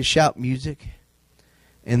 hallelujah, shout music.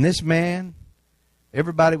 And this man,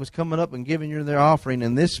 everybody was coming up and giving you their offering,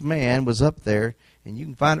 and this man was up there, and you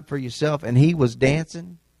can find it for yourself, and he was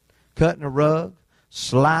dancing, cutting a rug,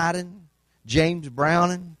 sliding, James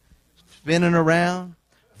Browning, spinning around,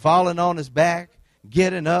 falling on his back,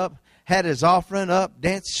 getting up, had his offering up,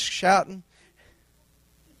 dancing, shouting,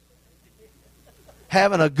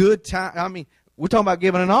 having a good time. I mean, we're talking about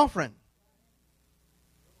giving an offering.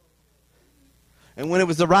 And when it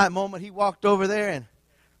was the right moment, he walked over there and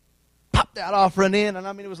popped that offering in. And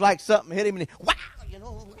I mean, it was like something hit him and he, wow, you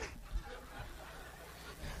know.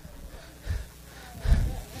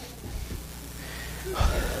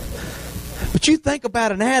 But you think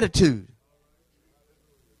about an attitude.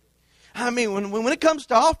 I mean, when it comes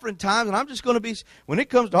to offering times, and I'm just going to be, when it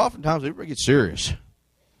comes to offering times, everybody gets serious.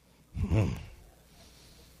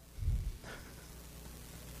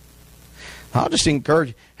 I'll just encourage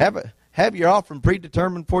you, have your offering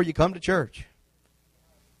predetermined before you come to church.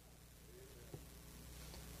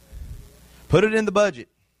 Put it in the budget.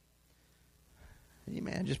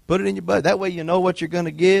 Amen. Just put it in your budget. That way you know what you're going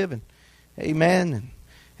to give. And amen.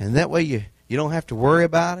 And that way you don't have to worry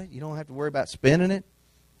about it. You don't have to worry about spending it.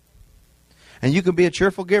 And you can be a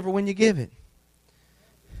cheerful giver when you give it.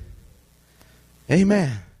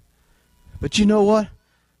 Amen. But you know what?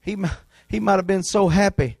 He might have been so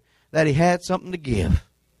happy that he had something to give.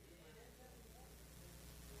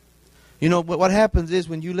 You know, what happens is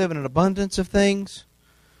when you live in an abundance of things,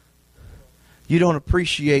 you don't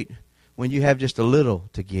appreciate when you have just a little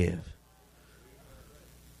to give.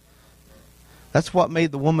 That's what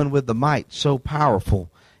made the woman with the mite so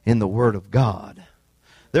powerful in the Word of God.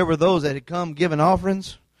 There were those that had come giving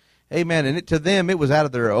offerings. Amen. And to them, it was out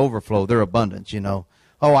of their overflow, their abundance, you know.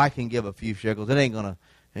 Oh, I can give a few shekels. It ain't going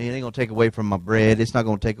to take away from my bread. It's not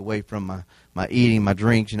going to take away from my eating, my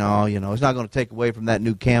drinks, you know. It's not going to take away from that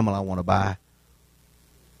new camel I want to buy.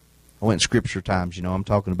 I went in scripture times, you know. I'm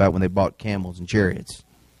talking about when they bought camels and chariots.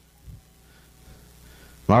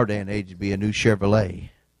 In our day and age, it'd be a new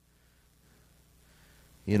Chevrolet.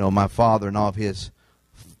 You know, my father and all of his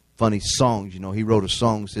funny songs, you know, he wrote a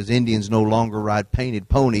song that says, Indians no longer ride painted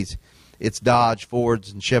ponies. It's Dodge,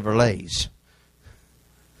 Fords, and Chevrolets.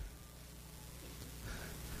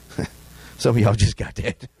 Some of y'all just got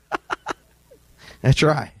that. That's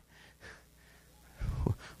right.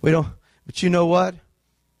 We don't, but you know what?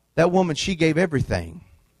 That woman, she gave everything.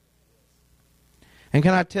 And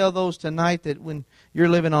can I tell those tonight that when you're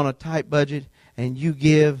living on a tight budget and you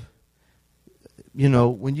give, you know,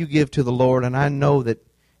 when you give to the Lord, and I know that,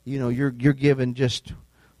 you know, you're giving just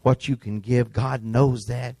what you can give. God knows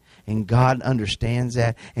that, and God understands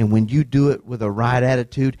that. And when you do it with a right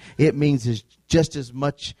attitude, it means it's just as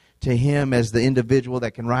much to Him as the individual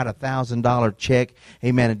that can write $1,000 check.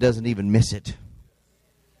 Amen. And doesn't even miss it.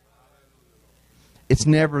 It's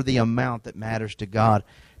never the amount that matters to God.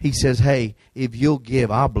 He says, hey, if you'll give,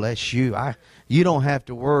 I'll bless you. You don't have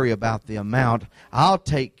to worry about the amount. I'll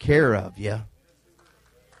take care of you.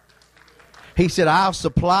 He said, I'll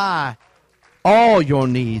supply all your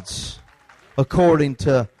needs according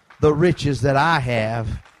to the riches that I have.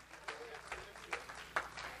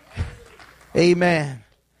 Amen.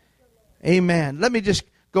 Amen. Let me just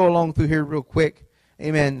go along through here real quick.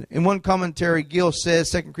 Amen. In one commentary, Gill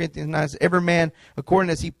says, 2 Corinthians 9, every man according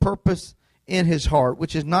as he purpose in his heart,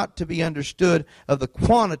 which is not to be understood of the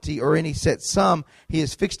quantity or any set sum he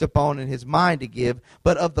is fixed upon in his mind to give,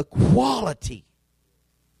 but of the quality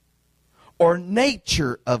or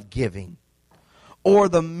nature of giving, or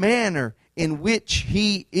the manner in which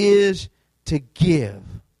he is to give.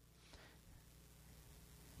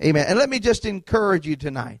 Amen. And let me just encourage you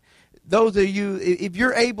tonight. Those of you, if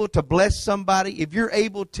you're able to bless somebody, if you're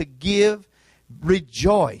able to give,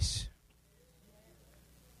 rejoice.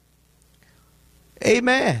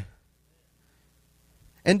 Amen.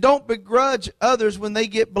 And don't begrudge others when they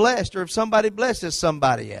get blessed or if somebody blesses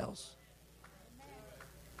somebody else.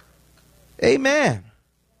 Amen.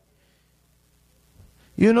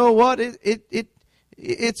 You know what?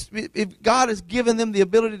 If God has given them the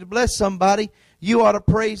ability to bless somebody, you ought to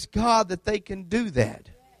praise God that they can do that.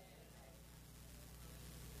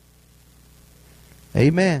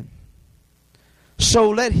 Amen. So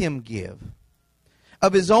let him give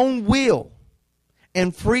of his own will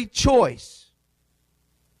and free choice.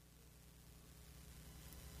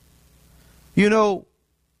 You know,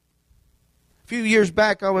 few years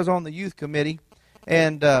back, I was on the youth committee,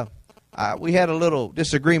 and we had a little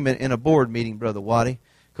disagreement in a board meeting, Brother Waddy,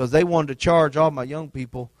 because they wanted to charge all my young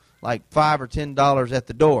people like $5 or $10 at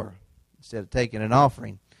the door instead of taking an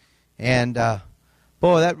offering. And,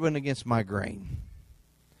 boy, that went against my grain.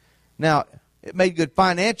 Now, it made good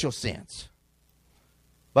financial sense,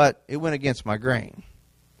 but it went against my grain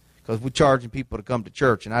because we're charging people to come to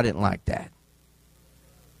church, and I didn't like that.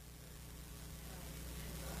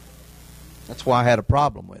 That's why I had a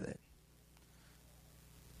problem with it.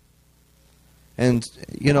 And,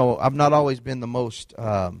 you know, I've not always been the most,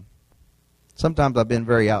 sometimes I've been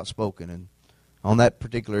very outspoken. And on that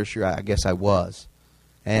particular issue, I guess I was.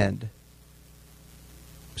 And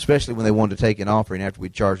especially when they wanted to take an offering after we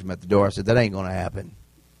charged them at the door, I said, that ain't going to happen,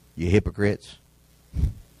 you hypocrites.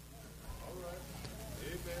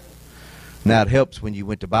 Now, it helps when you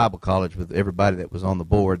went to Bible college with everybody that was on the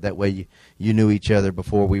board. That way you knew each other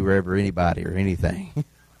before we were ever anybody or anything.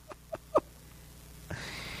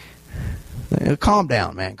 Calm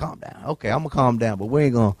down, man. Calm down. Okay, I'm going to calm down, but we're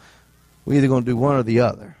either going to do one or the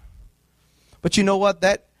other. But you know what?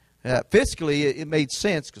 That fiscally, it made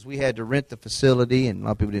sense because we had to rent the facility, and a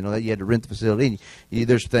lot of people didn't know that. You had to rent the facility, and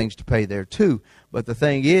there's things to pay there too. But the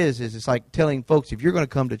thing is it's like telling folks, if you're going to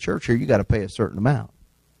come to church here, you got to pay a certain amount.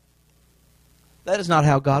 That is not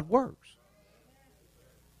how God works.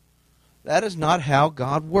 That is not how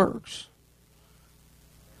God works.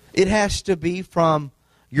 It has to be from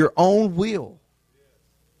your own will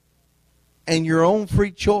and your own free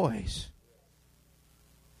choice.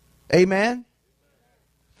 Amen?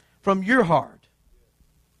 From your heart.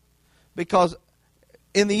 Because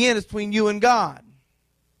in the end, it's between you and God.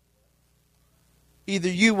 Either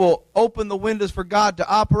you will open the windows for God to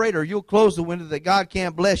operate, or you'll close the window that God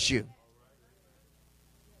can't bless you.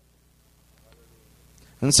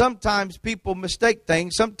 And sometimes people mistake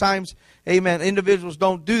things. Sometimes, amen, individuals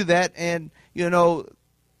don't do that. And, you know,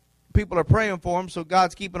 people are praying for them, so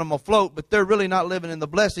God's keeping them afloat. But they're really not living in the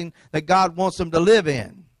blessing that God wants them to live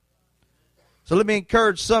in. So let me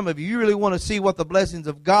encourage some of you. You really want to see what the blessings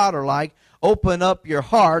of God are like. Open up your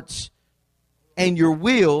hearts and your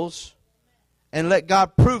wills and let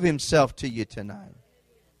God prove Himself to you tonight.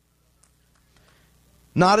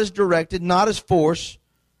 Not as directed, not as force,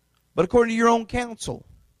 but according to your own counsel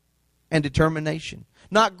and determination.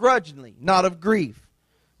 Not grudgingly, not of grief,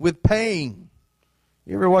 with pain.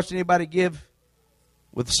 You ever watched anybody give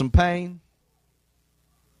with some pain?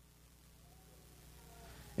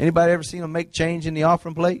 Anybody ever seen them make change in the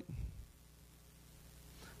offering plate?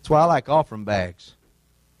 That's why I like offering bags.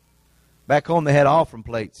 Back home they had offering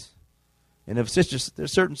plates. And if there's a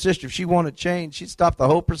certain sister, if she wanted change, she'd stop the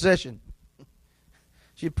whole procession.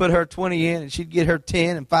 She'd put her 20 in, and she'd get her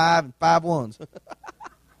 10 and 5 and 5 ones.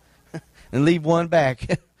 And leave one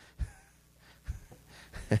back.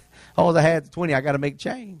 All I had is 20, I got to make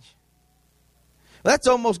change. Well, that's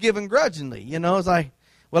almost giving grudgingly. You know, it's like,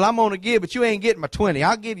 well, I'm going to give, but you ain't getting my 20.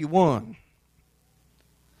 I'll give you one.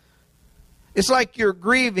 It's like you're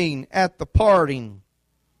grieving at the parting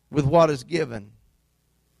with what is given.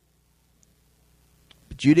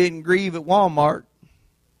 But you didn't grieve at Walmart.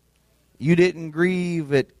 You didn't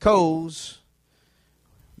grieve at Kohl's.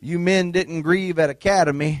 You men didn't grieve at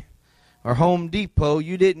Academy or Home Depot.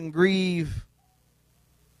 You didn't grieve.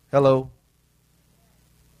 Hello.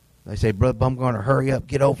 They say, Brother Bumgarner, hurry up,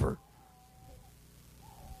 get over.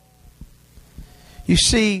 You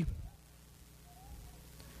see,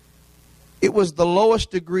 it was the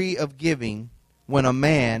lowest degree of giving when a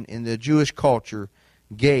man in the Jewish culture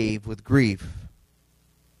gave with grief.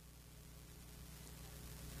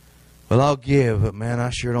 Well, I'll give, but man,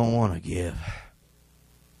 I sure don't want to give.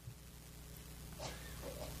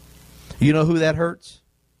 You know who that hurts?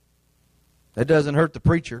 That doesn't hurt the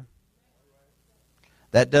preacher.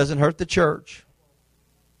 That doesn't hurt the church.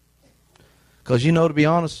 Because, you know, to be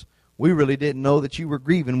honest, we really didn't know that you were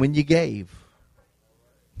grieving when you gave.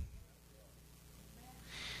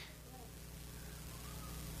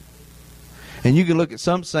 And you can look at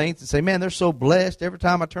some saints and say, man, they're so blessed. Every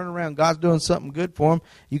time I turn around, God's doing something good for them.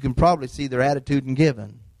 You can probably see their attitude in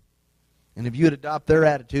giving. And if you'd adopt their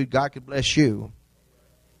attitude, God could bless you.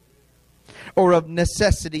 Or of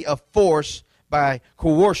necessity, of force, by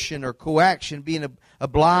coercion or coaction, being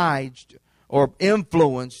obliged or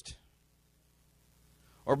influenced,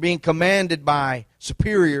 or being commanded by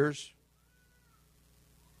superiors.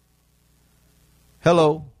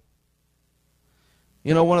 Hello.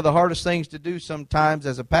 You know, one of the hardest things to do sometimes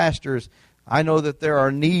as a pastor is, I know that there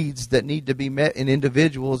are needs that need to be met in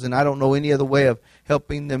individuals, and I don't know any other way of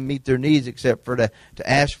helping them meet their needs except for to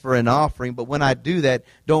ask for an offering. But when I do that,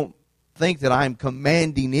 don't think that I'm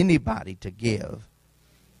commanding anybody to give.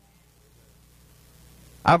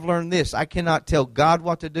 I've learned this. I cannot tell God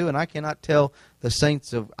what to do, and I cannot tell the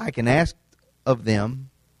saints I can ask of them.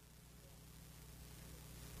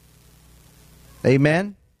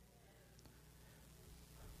 Amen?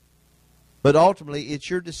 But ultimately, it's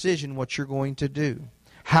your decision what you're going to do,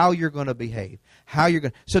 how you're going to behave, how you're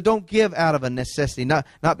going. So don't give out of a necessity, not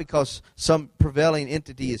because some prevailing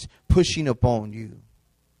entity is pushing upon you.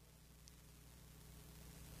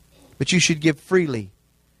 But you should give freely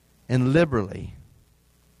and liberally.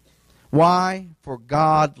 Why? For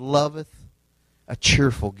God loveth a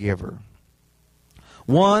cheerful giver.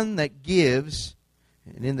 One that gives,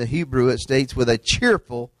 and in the Hebrew it states, with a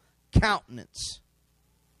cheerful countenance.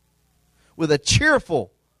 With a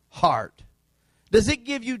cheerful heart. Does it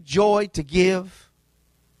give you joy to give?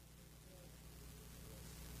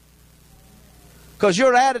 Because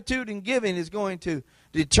your attitude in giving is going to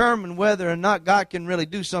determine whether or not God can really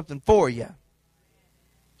do something for you.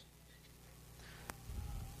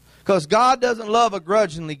 Because God doesn't love a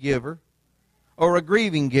grudgingly giver, or a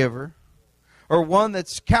grieving giver, or one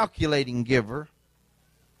that's calculating giver.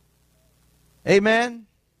 Amen?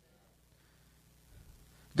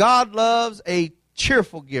 God loves a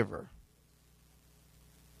cheerful giver.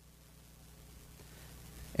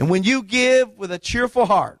 And when you give with a cheerful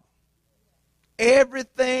heart,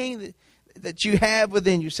 everything that you have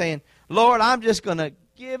within you, saying, Lord, I'm just going to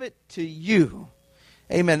give it to you.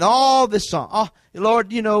 Amen. All this song. Oh,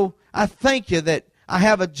 Lord, I thank you that I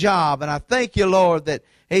have a job. And I thank you, Lord, that,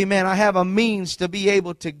 amen, I have a means to be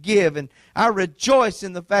able to give. And I rejoice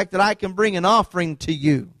in the fact that I can bring an offering to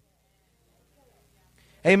you.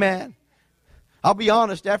 Amen. I'll be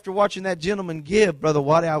honest, after watching that gentleman give, Brother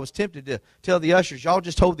Waddy, I was tempted to tell the ushers, y'all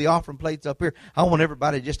just hold the offering plates up here. I want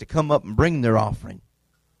everybody just to come up and bring their offering.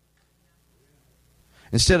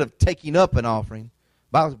 Instead of taking up an offering,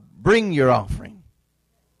 bring your offering.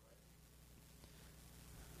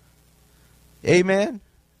 Amen.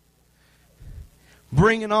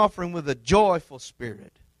 Bring an offering with a joyful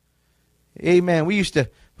spirit. Amen.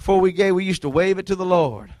 Before we gave, we used to wave it to the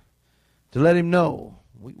Lord to let Him know.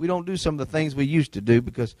 We don't do some of the things we used to do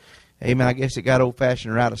because, amen, I guess it got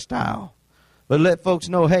old-fashioned or out of style. But let folks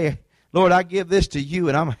know, hey, Lord, I give this to you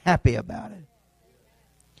and I'm happy about it.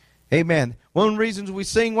 Amen. One of the reasons we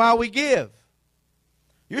sing while we give.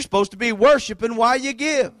 You're supposed to be worshiping while you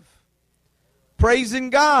give.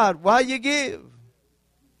 Praising God while you give.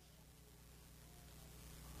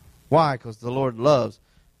 Why? Because the Lord loves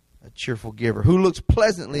a cheerful giver who looks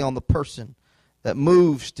pleasantly on the person that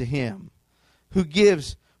moves to Him, who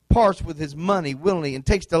gives parts with his money willingly and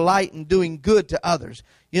takes delight in doing good to others.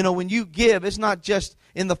 When you give, it's not just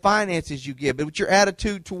in the finances you give, but with your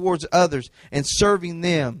attitude towards others and serving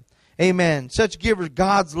them. Amen. Such givers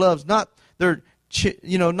God's loves, not that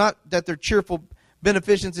their cheerful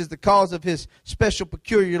beneficence is the cause of His special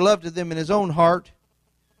peculiar love to them in His own heart,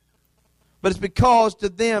 but it's because to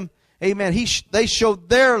them, amen, they show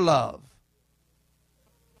their love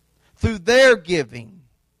through their giving.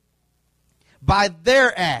 By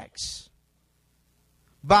their acts,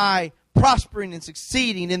 by prospering and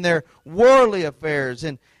succeeding in their worldly affairs.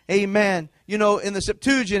 And amen, in the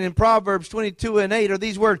Septuagint in Proverbs 22:8 are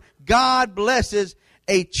these words, God blesses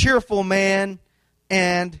a cheerful man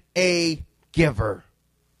and a giver,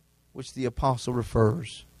 which the apostle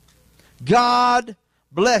refers. God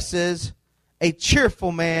blesses a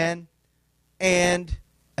cheerful man and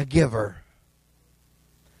a giver.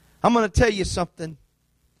 I'm going to tell you something.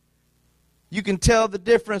 You can tell the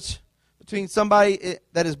difference between somebody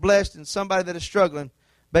that is blessed and somebody that is struggling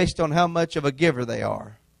based on how much of a giver they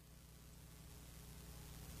are.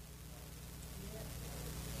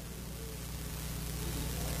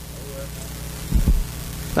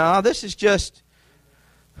 Now, this is just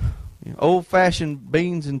old-fashioned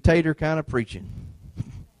beans and tater kind of preaching.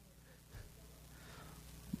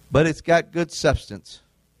 But it's got good substance.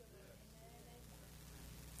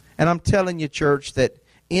 And I'm telling you, church, that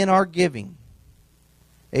in our giving,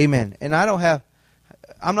 amen. And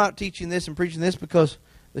I'm not teaching this and preaching this because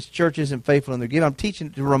this church isn't faithful in their giving. I'm teaching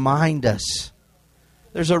it to remind us.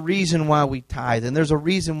 There's a reason why we tithe, and there's a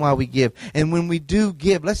reason why we give. And when we do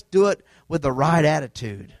give, let's do it with the right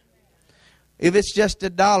attitude. If it's just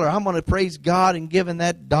 $1, I'm going to praise God in giving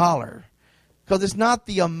that $1. Because it's not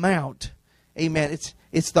the amount. Amen.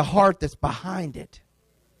 It's the heart that's behind it.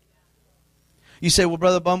 You say, well,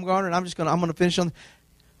 Brother Bumgarner, and I'm going to finish on.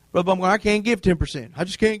 Brother Bumgarner, I can't give 10%. I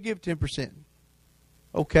just can't give 10%.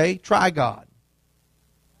 Okay, try God.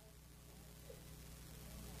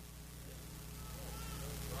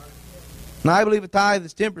 Now, I believe a tithe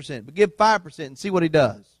is 10%, but give 5% and see what He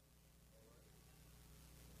does.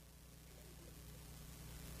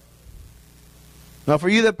 Now, for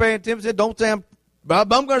you that pay attention, don't say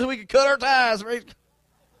Bumgarner, so we can cut our ties.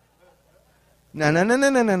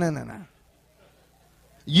 No.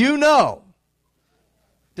 You know,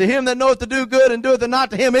 to him that knoweth to do good and doeth it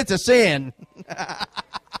not, to him it's a sin.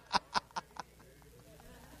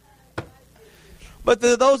 But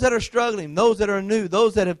to those that are struggling, those that are new,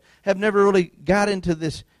 those that have never really got into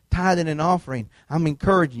this tithing and offering, I'm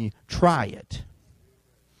encouraging you, try it.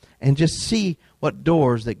 And just see what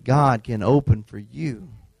doors that God can open for you.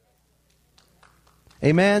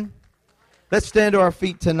 Amen? Let's stand to our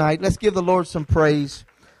feet tonight. Let's give the Lord some praise.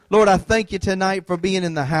 Lord, I thank you tonight for being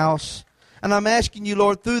in the house. And I'm asking you,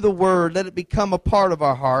 Lord, through the word, let it become a part of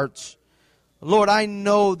our hearts. Lord, I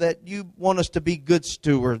know that you want us to be good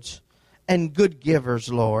stewards and good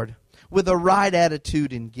givers, Lord, with a right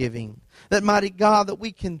attitude in giving. That, mighty God, that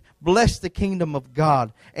we can bless the kingdom of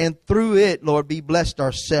God, and through it, Lord, be blessed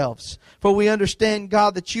ourselves. For we understand,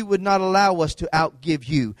 God, that you would not allow us to outgive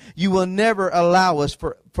you. You will never allow us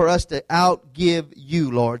for us to outgive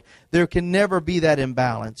you, Lord. There can never be that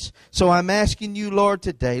imbalance. So I'm asking you, Lord,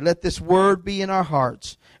 today, let this word be in our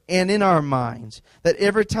hearts and in our minds, that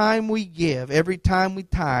every time we give, every time we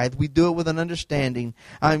tithe, we do it with an understanding.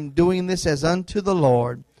 I'm doing this as unto the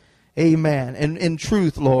Lord. Amen. And in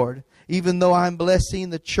truth, Lord, even though I'm blessing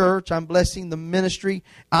the church, I'm blessing the ministry,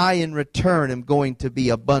 I in return am going to be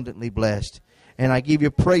abundantly blessed. And I give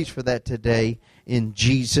you praise for that today in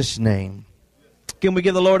Jesus' name. Can we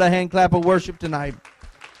give the Lord a hand clap of worship tonight?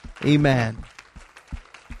 Amen.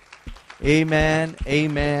 Amen.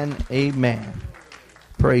 Amen. Amen.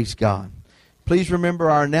 Praise God. Please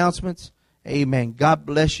remember our announcements. Amen. God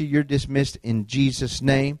bless you. You're dismissed in Jesus'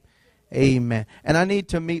 name. Amen. And I need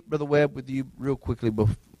to meet Brother Webb with you real quickly,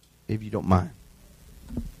 if you don't mind.